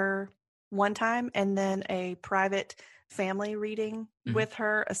reading with her one time and then a private family reading with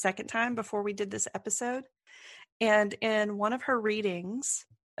her a second time before we did this episode. And in one of her readings,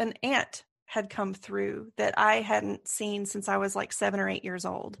 an aunt had come through that I hadn't seen since I was like 7 or 8 years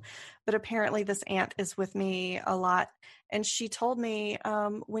old. But apparently this aunt is with me a lot. And she told me,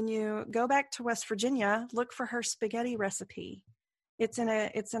 when you go back to West Virginia, look for her spaghetti recipe. It's in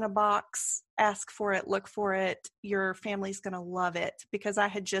a box. Ask for it. Look for it. Your family's going to love it. Because I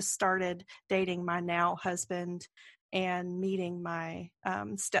had just started dating my now husband and meeting my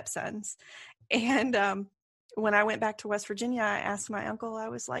stepsons. And when I went back to West Virginia, I asked my uncle, I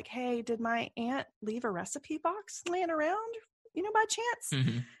was like, hey, did my aunt leave a recipe box laying around, by chance?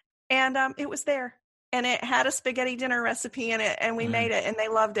 And it was there. And it had a spaghetti dinner recipe in it, and we made it, and they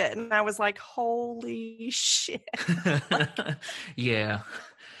loved it. And I was like, holy shit. Yeah.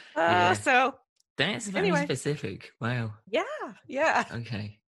 So that's very specific. Wow. Yeah.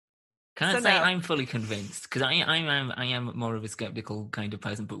 Okay. Can't say I'm fully convinced, because I am more of a skeptical kind of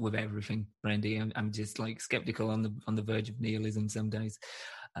person, but with everything, Brandy, I'm just like skeptical on the verge of nihilism some days.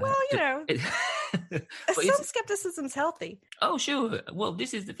 Well, some skepticism's healthy. Oh, sure. Well,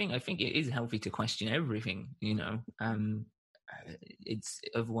 this is the thing. I think it is healthy to question everything. It's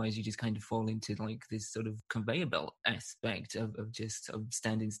otherwise you just kind of fall into like this sort of conveyor belt aspect of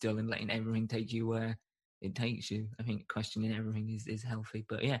standing still and letting everything take you where it takes you. I think questioning everything is healthy.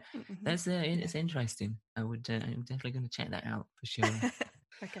 But yeah, that's it's interesting. I'm definitely going to check that out for sure.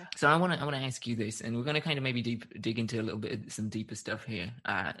 Okay. So I want to ask you this, and we're going to kind of maybe dig into a little bit of some deeper stuff here.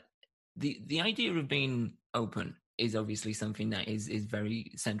 The idea of being open is obviously something that is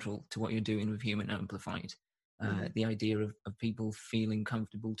very central to what you're doing with Human Amplified. The idea of people feeling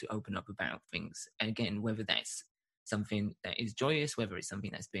comfortable to open up about things. And again, whether that's something that is joyous, whether it's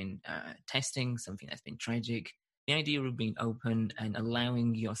something that's been testing, something that's been tragic, the idea of being open and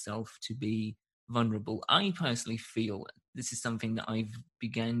allowing yourself to be vulnerable. I personally feel this is something that I've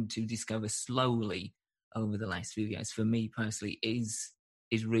begun to discover slowly over the last few years. For me personally, is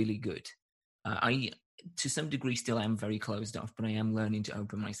really good. I, to some degree, still am very closed off, but I am learning to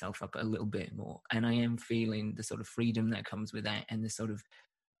open myself up a little bit more, and I am feeling the sort of freedom that comes with that, and the sort of,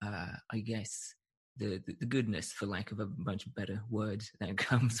 I guess, the goodness, for lack of a much better word, that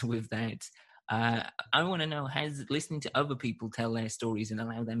comes with that. I want to know, has listening to other people tell their stories and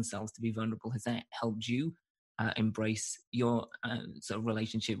allow themselves to be vulnerable, has that helped you embrace your sort of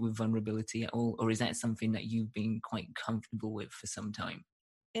relationship with vulnerability at all, or is that something that you've been quite comfortable with for some time?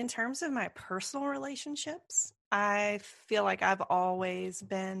 In terms of my personal relationships, I feel like I've always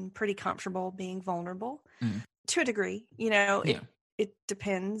been pretty comfortable being vulnerable to a degree. It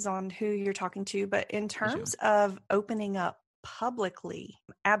depends on who you're talking to, but in terms of opening up publicly,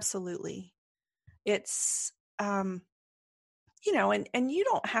 absolutely. It's, and you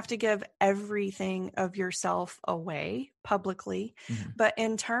don't have to give everything of yourself away publicly, but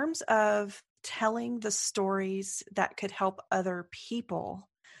in terms of telling the stories that could help other people,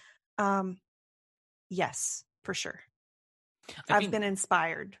 yes, for sure. I've been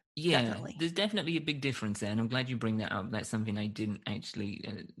inspired. Yeah, definitely. There's definitely a big difference there, and I'm glad you bring that up. That's something I didn't actually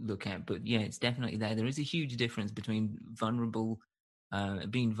look at, but yeah, it's definitely there. There is a huge difference between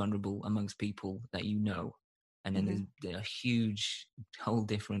being vulnerable amongst people that you know, and then there's a huge, whole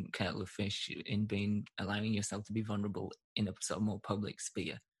different kettle of fish in allowing yourself to be vulnerable in a sort of more public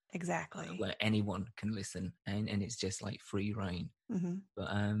sphere. Exactly. Where anyone can listen, and it's just like free reign. But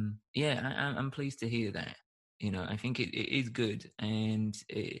I'm pleased to hear that. I think it is good, and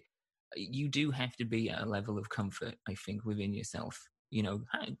you do have to be at a level of comfort, I think, within yourself.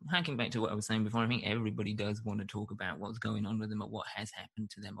 Hacking back to what I was saying before, I think everybody does want to talk about what's going on with them, or what has happened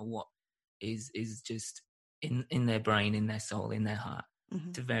to them, or what is just in their brain, in their soul, in their heart,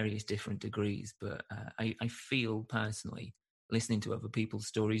 to various different degrees. But I feel personally, listening to other people's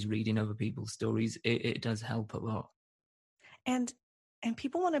stories, reading other people's stories, it does help a lot. And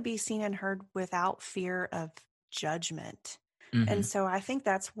people want to be seen and heard without fear of judgment. And Mm-hmm. so I think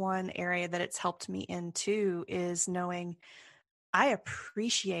that's one area that it's helped me in too, is knowing I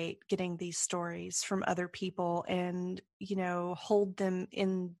appreciate getting these stories from other people and, hold them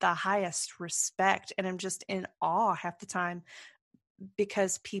in the highest respect. And I'm just in awe half the time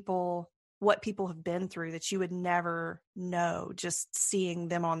because what people have been through that you would never know just seeing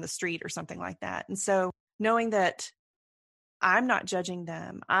them on the street or something like that. And so knowing that I'm not judging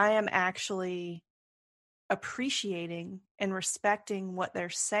them, I am actually appreciating and respecting what they're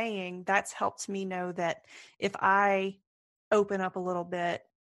saying, that's helped me know that if I open up a little bit,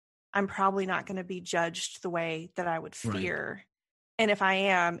 I'm probably not going to be judged the way that I would Right. fear. And if I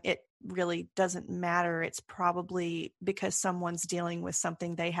am, it really doesn't matter. It's probably because someone's dealing with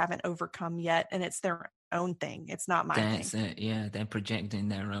something they haven't overcome yet, and it's their own thing. It's not my thing. That's it. Yeah, they're projecting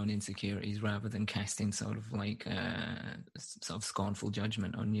their own insecurities rather than casting sort of like sort of scornful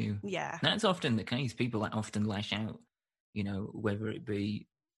judgment on you. Yeah. That's often the case. People often lash out, whether it be,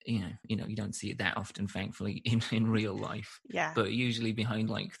 you don't see it that often, thankfully, in real life. Yeah. But usually behind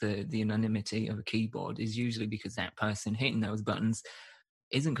like the anonymity of a keyboard is usually because that person hitting those buttons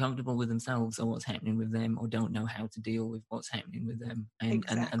isn't comfortable with themselves or what's happening with them, or don't know how to deal with what's happening with them, and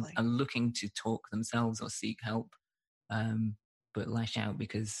Exactly. are looking to talk themselves or seek help, um, but lash out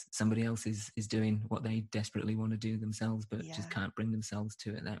because somebody else is doing what they desperately want to do themselves, but just Yeah. can't bring themselves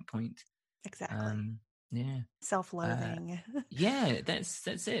to at that point. Exactly. Um, yeah, uh, Self-loathing. yeah, that's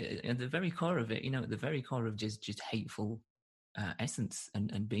it. At the very core of it, at the very core of just hateful essence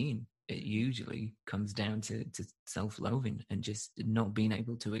and being, it usually comes down to self-loathing and just not being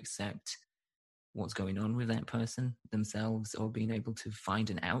able to accept what's going on with that person themselves, or being able to find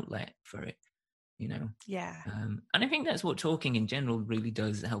an outlet for it. You know, Yeah. and I think that's what talking in general really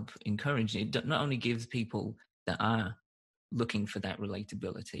does help encourage. It not only gives people that are looking for that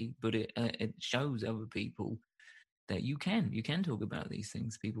relatability, but it shows other people that you can talk about these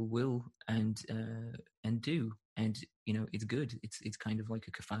things. People will and do, and it's good. It's kind of like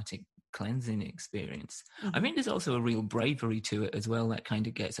a cathartic cleansing experience. I Hmm. think there's also a real bravery to it as well that kind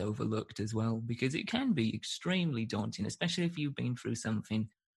of gets overlooked as well, because it can be extremely daunting, especially if you've been through something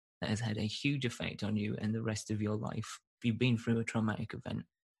that has had a huge effect on you and the rest of your life. If you've been through a traumatic event,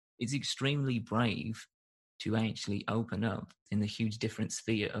 it's extremely brave to actually open up in the huge different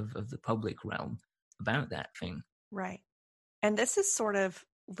sphere of the public realm about that thing. Right. And this is sort of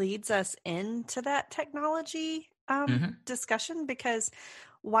leads us into that technology Hmm. discussion, because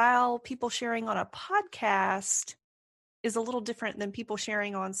while people sharing on a podcast is a little different than people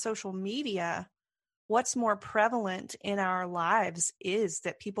sharing on social media, what's more prevalent in our lives is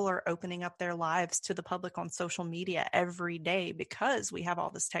that people are opening up their lives to the public on social media every day because we have all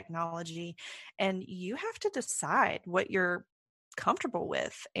this technology, and you have to decide what you're comfortable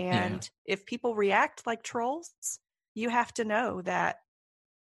with. Yeah. And if people react like trolls, you have to know that,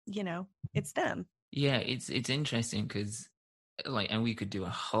 it's them. Yeah, it's interesting because and we could do a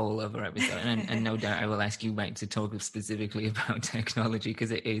whole other episode, and no doubt I will ask you back to talk specifically about technology,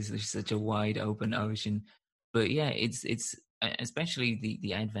 because it is such a wide open ocean. But yeah, it's especially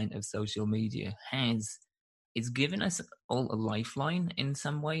the advent of social media has it's given us all a lifeline in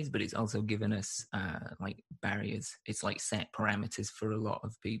some ways, but it's also given us like barriers. It's like set parameters for a lot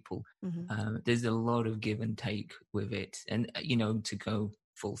of people. Hmm. There's a lot of give and take with it, and to go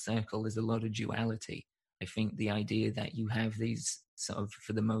full circle, there's a lot of duality. I think the idea that you have these sort of,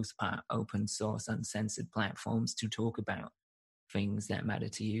 for the most part, open source, uncensored platforms to talk about things that matter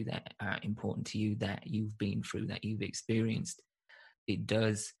to you, that are important to you, that you've been through, that you've experienced, it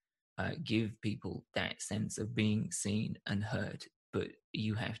does give people that sense of being seen and heard. But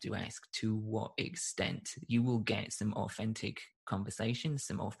you have to ask to what extent. You will get some authentic conversations,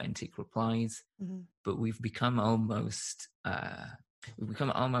 some authentic replies, Hmm. but we've become almost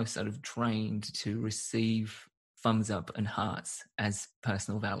sort of trained to receive thumbs up and hearts as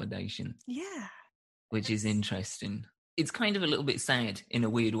personal validation, Yeah. which is It's, interesting. It's kind of a little bit sad in a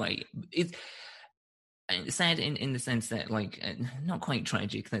weird way. It's sad in the sense that, like, not quite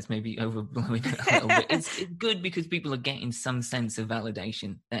tragic. That's maybe overblowing it a little bit. It's good because people are getting some sense of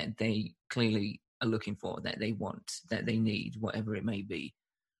validation that they clearly are looking for, that they want, that they need, whatever it may be.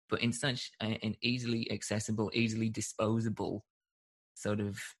 But in such an easily accessible, easily disposable sort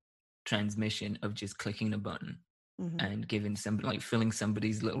of transmission of just clicking a button hmm. and giving somebody, like filling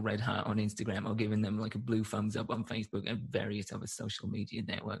somebody's little red heart on Instagram, or giving them like a blue thumbs up on Facebook, and various other social media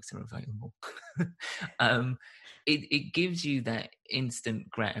networks are available. um, it gives you that instant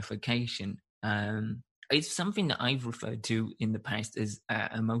gratification. It's something that I've referred to in the past as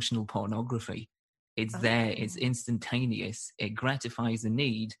emotional pornography. It's there, it's Oh, instantaneous, it gratifies the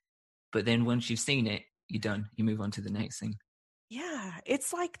need, but then once you've seen it, you're done. You move on to the next thing. Yeah,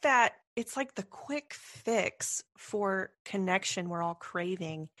 it's like that. It's like the quick fix for connection we're all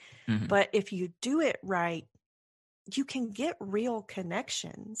craving. Hmm. But if you do it right, you can get real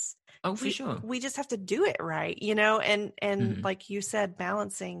connections. Oh, for sure. We just have to do it right, you know, and Hmm. like you said,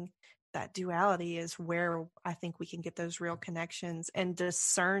 balancing that duality is where I think we can get those real connections, and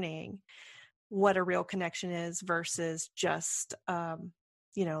discerning what a real connection is versus just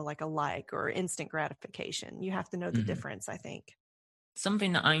you know, like a like or instant gratification. You have to know the Hmm. difference, I think.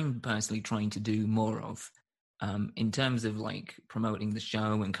 Something that I'm personally trying to do more of, in terms of like promoting the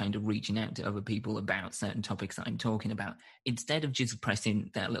show and kind of reaching out to other people about certain topics that I'm talking about, instead of just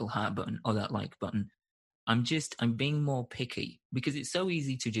pressing that little heart button or that like button, I'm being more picky, because it's so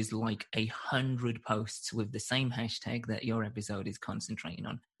easy to just like 100 posts with the same hashtag that your episode is concentrating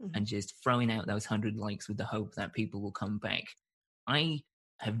on, Mhm. and just throwing out those 100 likes with the hope that people will come back. I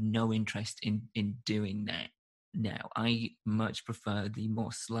have no interest in doing that now. I much prefer the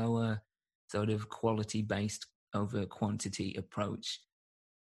more slower, sort of quality based over quantity approach,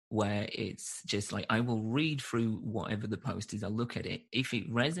 where it's just like I will read through whatever the post is, I'll look at it. If it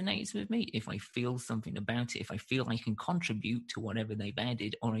resonates with me, if I feel something about it, if I feel I can contribute to whatever they've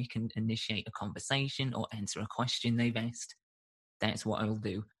added, or I can initiate a conversation or answer a question they've asked, that's what I'll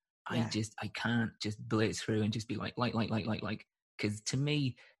do. Yeah. I can't just blitz through and just be like, because to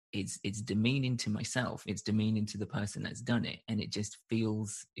me, it's demeaning to myself. It's demeaning to the person that's done it, and it just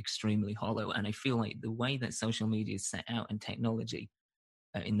feels extremely hollow. And I feel like the way that social media is set out and technology,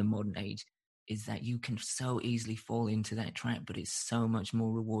 in the modern age, is that you can so easily fall into that trap, but it's so much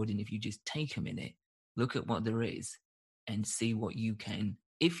more rewarding if you just take a minute, look at what there is, and see what you can,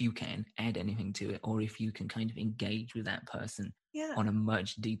 if you can, add anything to it, or if you can kind of engage with that person Yeah. on a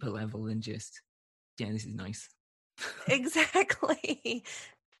much deeper level than just, yeah, this is nice. Exactly.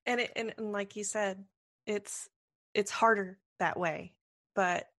 And like you said, it's it's harder that way,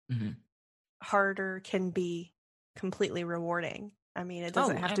 but Hmm. harder can be completely rewarding. I mean, it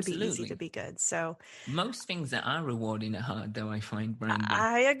doesn't Oh, have to be easy to absolutely. be good. So Most things that are rewarding are hard, though, I find, Brandy.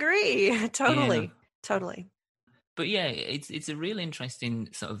 I agree. Yeah. Totally. Totally. But yeah, it's a real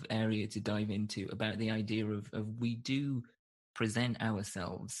interesting sort of area to dive into, about the idea of we do present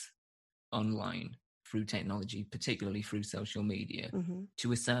ourselves online through technology, particularly through social media, Hmm.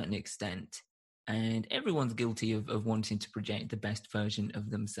 to a certain extent. And everyone's guilty of wanting to project the best version of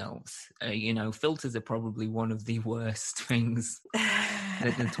themselves. Filters are probably one of the worst things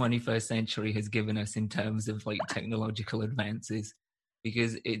that the 21st century has given us in terms of like technological advances,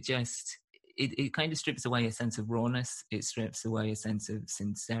 because it kind of strips away a sense of rawness, it strips away a sense of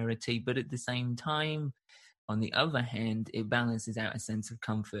sincerity, but at the same time, on the other hand, it balances out a sense of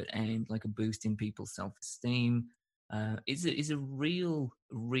comfort and like a boost in people's self-esteem. Is a real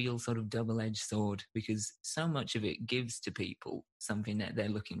sort of double-edged sword, because so much of it gives to people something that they're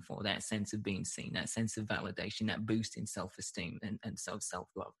looking for, that sense of being seen, that sense of validation, that boost in self-esteem and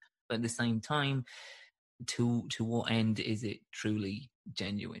self-love. But at the same time, to what end is it truly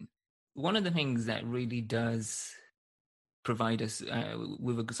genuine? One of the things that really does provide us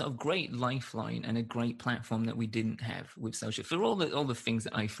with a sort of great lifeline and a great platform that we didn't have with social, for all the things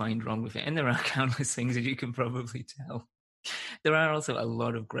that I find wrong with it, and there are countless things, as you can probably tell. There are also a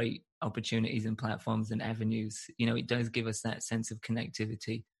lot of great opportunities and platforms and avenues. It does give us that sense of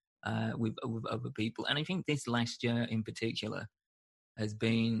connectivity with other people, and I think this last year in particular has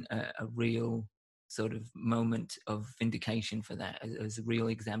been a real sort of moment of vindication for that, as a real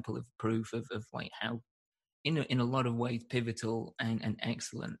example of proof of like how, in a lot of ways, pivotal and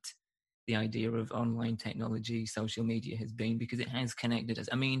excellent the idea of online technology, social media has been, because it has connected us.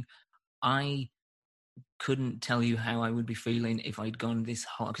 I mean, I couldn't tell you how I would be feeling if I'd gone this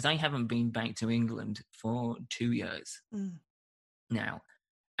hard, because I haven't been back to England for 2 years Mm. now.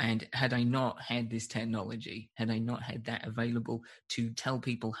 And had I not had this technology, had I not had that available to tell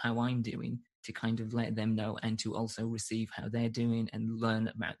people how I'm doing, to kind of let them know, and to also receive how they're doing and learn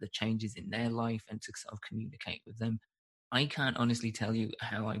about the changes in their life and to sort of communicate with them, I can't honestly tell you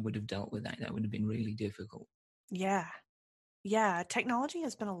how I would have dealt with that. That would have been really difficult. Yeah. Yeah. Technology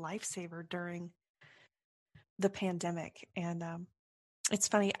has been a lifesaver during the pandemic. And it's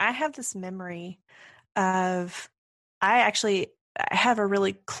funny, I have this memory of, I have a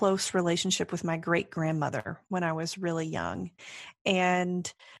really close relationship with my great grandmother when I was really young.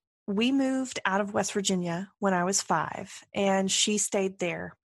 And we moved out of West Virginia when I was 5, and she stayed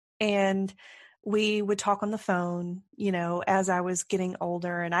there. And we would talk on the phone, you know, as I was getting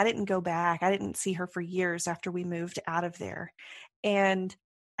older, and I didn't go back. I didn't see her for years after we moved out of there. And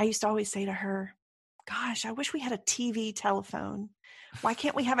I used to always say to her, gosh, I wish we had a TV telephone. Why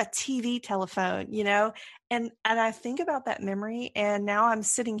can't we have a TV telephone, you know? And I think about that memory, and now I'm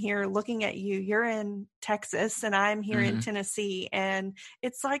sitting here looking at you. You're in Texas and I'm here in Tennessee, and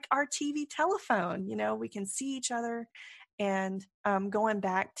it's like our TV telephone, you know, we can see each other. And going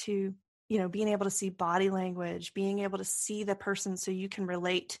back to, you know, being able to see body language, being able to see the person so you can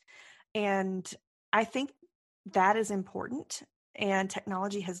relate. And I think that is important. And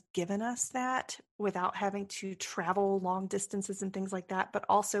technology has given us that without having to travel long distances and things like that. But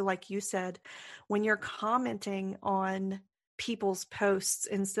also, like you said, when you're commenting on people's posts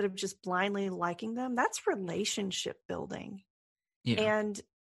instead of just blindly liking them, that's relationship building. Yeah. And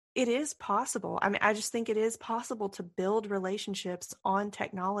it is possible. I mean, I just think it is possible to build relationships on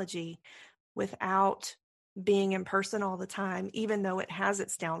technology without being in person all the time, even though it has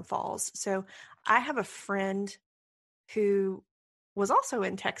its downfalls. So I have a friend who was also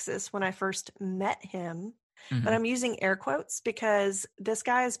in Texas when I first met him, but I'm using air quotes because this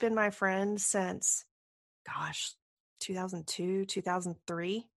guy has been my friend since, 2002,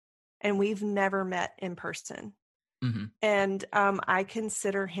 2003, and we've never met in person. And I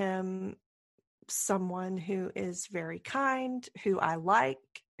consider him someone who is very kind, who I like,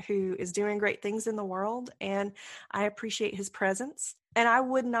 who is doing great things in the world, and I appreciate his presence. And I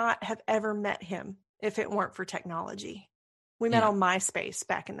would not have ever met him if it weren't for technology. We met on MySpace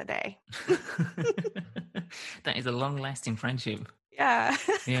back in the day. That is a long-lasting friendship. Yeah.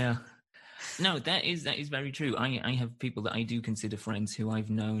 Yeah. No, that is very true. I have people that I do consider friends who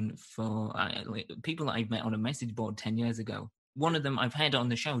I've known for people that I've met on a message board 10 years ago. One of them I've had on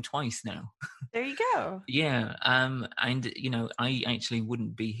the show twice now. There you go. Yeah. And, you know, I actually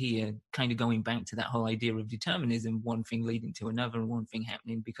wouldn't be here kind of going back to that whole idea of determinism, one thing leading to another and one thing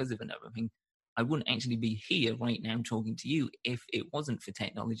happening because of another thing. I wouldn't actually be here right now talking to you if it wasn't for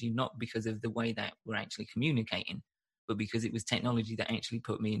technology, not because of the way that we're actually communicating, but because it was technology that actually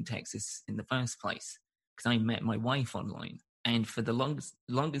put me in Texas in the first place. Because I met my wife online. And for the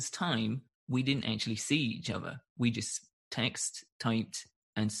longest time, we didn't actually see each other. We just typed,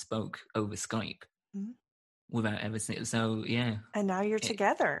 and spoke over Skype without ever seeing. So, yeah. And now you're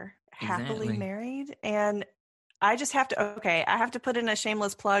together, happily Exactly. married. And I just have to, I have to put in a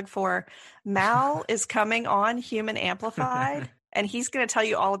shameless plug for Mal is coming on Human Amplified, and he's going to tell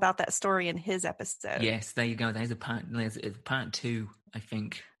you all about that story in his episode. Yes, there you go. There's part 2, I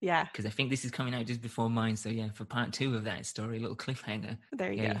think. Yeah. Because I think this is coming out just before mine. So yeah, for part 2 of that story, a little cliffhanger.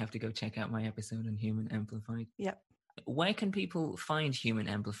 There you go. You have to go check out my episode on Human Amplified. Yep. Where can people find Human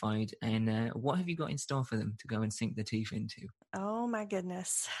Amplified, and what have you got in store for them to go and sink their teeth into? Oh my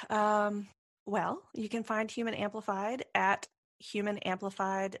goodness. Well, you can find Human Amplified at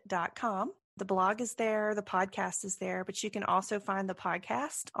humanamplified.com. The blog is there, the podcast is there, but you can also find the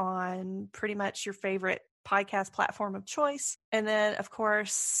podcast on pretty much your favorite podcast platform of choice. And then, of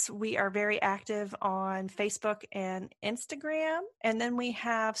course, we are very active on Facebook and Instagram. And then we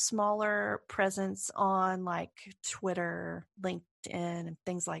have smaller presence on like Twitter, LinkedIn, and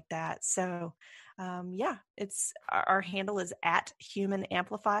things like that. So it's our handle is at Human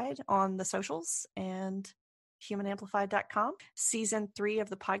Amplified on the socials and humanamplified.com. Season 3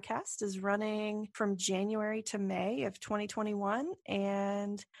 of the podcast is running from January to May of 2021,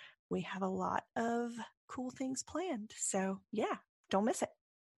 and we have a lot of cool things planned. So yeah, don't miss it.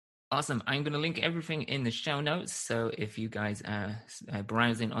 Awesome. I'm going to link everything in the show notes. So if you guys are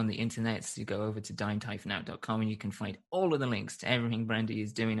browsing on the internet, you go over to dimed-out.com and you can find all of the links to everything Brandy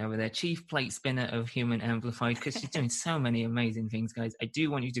is doing over there. Chief plate spinner of Human Amplified, because she's doing so many amazing things, guys. I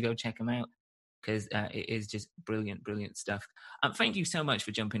do want you to go check them out because it is just brilliant, brilliant stuff. Thank you so much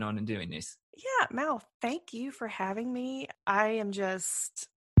for jumping on and doing this. Yeah, Mal, thank you for having me. I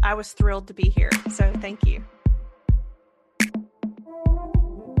was thrilled to be here. So thank you.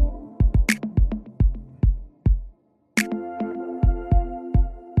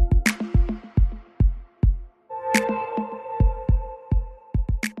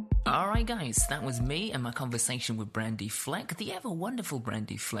 Alright guys, that was me and my conversation with Brandy Fleck, the ever wonderful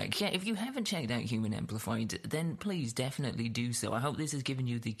Brandy Fleck. Yeah, if you haven't checked out Human Amplified, then please definitely do so. I hope this has given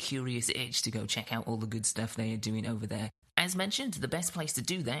you the curious itch to go check out all the good stuff they are doing over there. As mentioned, the best place to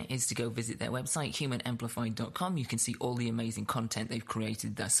do that is to go visit their website, humanamplified.com. You can see all the amazing content they've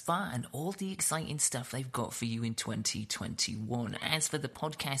created thus far and all the exciting stuff they've got for you in 2021. As for the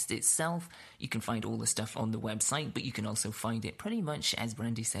podcast itself, you can find all the stuff on the website, but you can also find it pretty much, as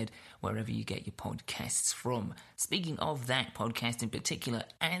Brandy said, wherever you get your podcasts from. Speaking of that podcast in particular,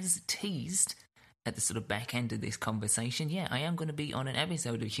 as teased, at the sort of back end of this conversation, yeah, I am going to be on an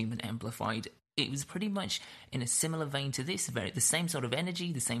episode of Human Amplified. It was pretty much in a similar vein to this, the same sort of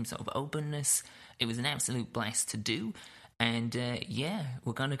energy, the same sort of openness. It was an absolute blast to do. And yeah,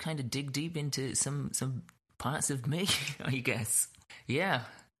 we're going to kind of dig deep into some parts of me, I guess. Yeah,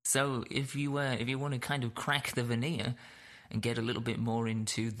 so if you want to kind of crack the veneer and get a little bit more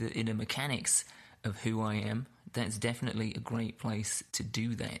into the inner mechanics of who I am, that's definitely a great place to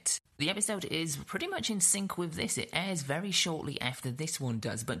do that. The episode is pretty much in sync with this. It airs very shortly after this one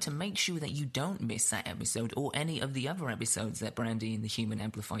does, but to make sure that you don't miss that episode or any of the other episodes that Brandy and the Human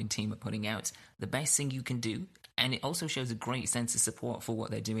Amplified team are putting out, the best thing you can do, and it also shows a great sense of support for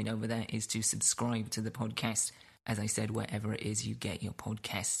what they're doing over there, is to subscribe to the podcast, as I said, wherever it is you get your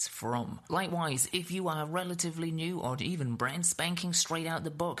podcasts from. Likewise, if you are relatively new or even brand spanking straight out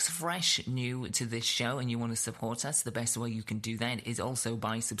the box, fresh new to this show and you want to support us, the best way you can do that is also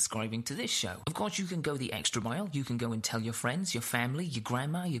by subscribing to this show. Of course, you can go the extra mile. You can go and tell your friends, your family, your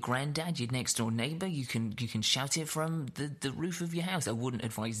grandma, your granddad, your next door neighbour. You can shout it from the roof of your house. I wouldn't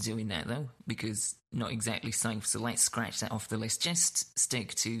advise doing that though, because not exactly safe, so let's scratch that off the list. Just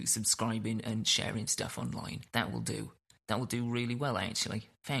stick to subscribing and sharing stuff online. That will do. That will do really well, actually.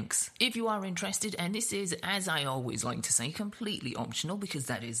 Thanks. If you are interested, and this is, as I always like to say, completely optional, because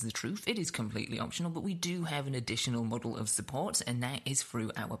that is the truth, it is completely optional, but we do have an additional model of support, and that is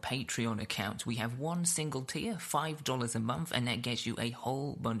through our Patreon account. We have one single tier, $5 a month, and that gets you a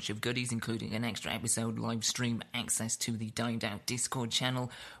whole bunch of goodies, including an extra episode, live stream, access to the Dined Out Discord channel,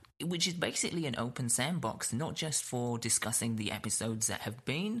 which is basically an open sandbox, not just for discussing the episodes that have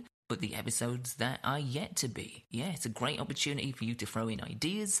been, but the episodes that are yet to be. Yeah, it's a great opportunity for you to throw in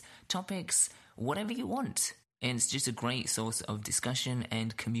ideas, topics, whatever you want. And it's just a great source of discussion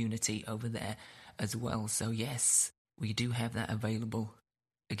and community over there as well. So yes, we do have that available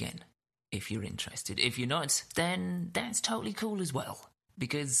again, if you're interested. If you're not, then that's totally cool as well.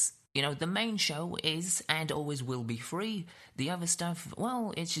 Because, you know, the main show is and always will be free. The other stuff,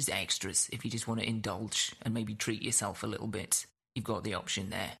 well, it's just extras if you just want to indulge and maybe treat yourself a little bit. You've got the option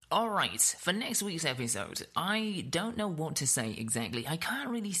there. Alright, for next week's episode, I don't know what to say exactly. I can't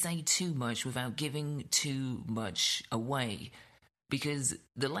really say too much without giving too much away, because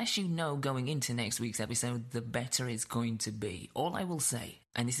the less you know going into next week's episode, the better it's going to be. All I will say,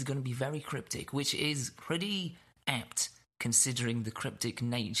 and this is going to be very cryptic, which is pretty apt considering the cryptic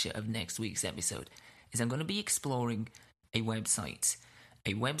nature of next week's episode, is I'm going to be exploring a website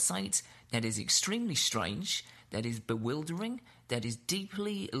that is extremely strange, that is bewildering, that is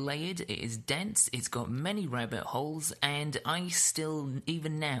deeply layered, it is dense, it's got many rabbit holes, and I still,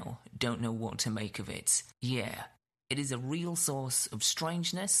 even now, don't know what to make of it. Yeah, it is a real source of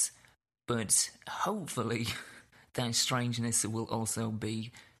strangeness, but hopefully that strangeness will also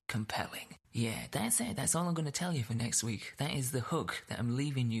be compelling. Yeah, that's it. That's all I'm going to tell you for next week. That is the hook that I'm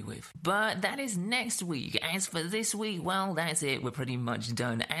leaving you with. But that is next week. As for this week, well, that's it. We're pretty much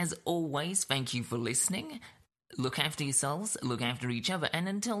done. As always, thank you for listening. Look after yourselves, look after each other, and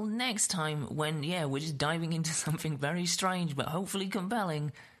until next time when, yeah, we're just diving into something very strange but hopefully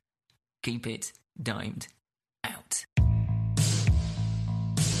compelling, keep it dimed out.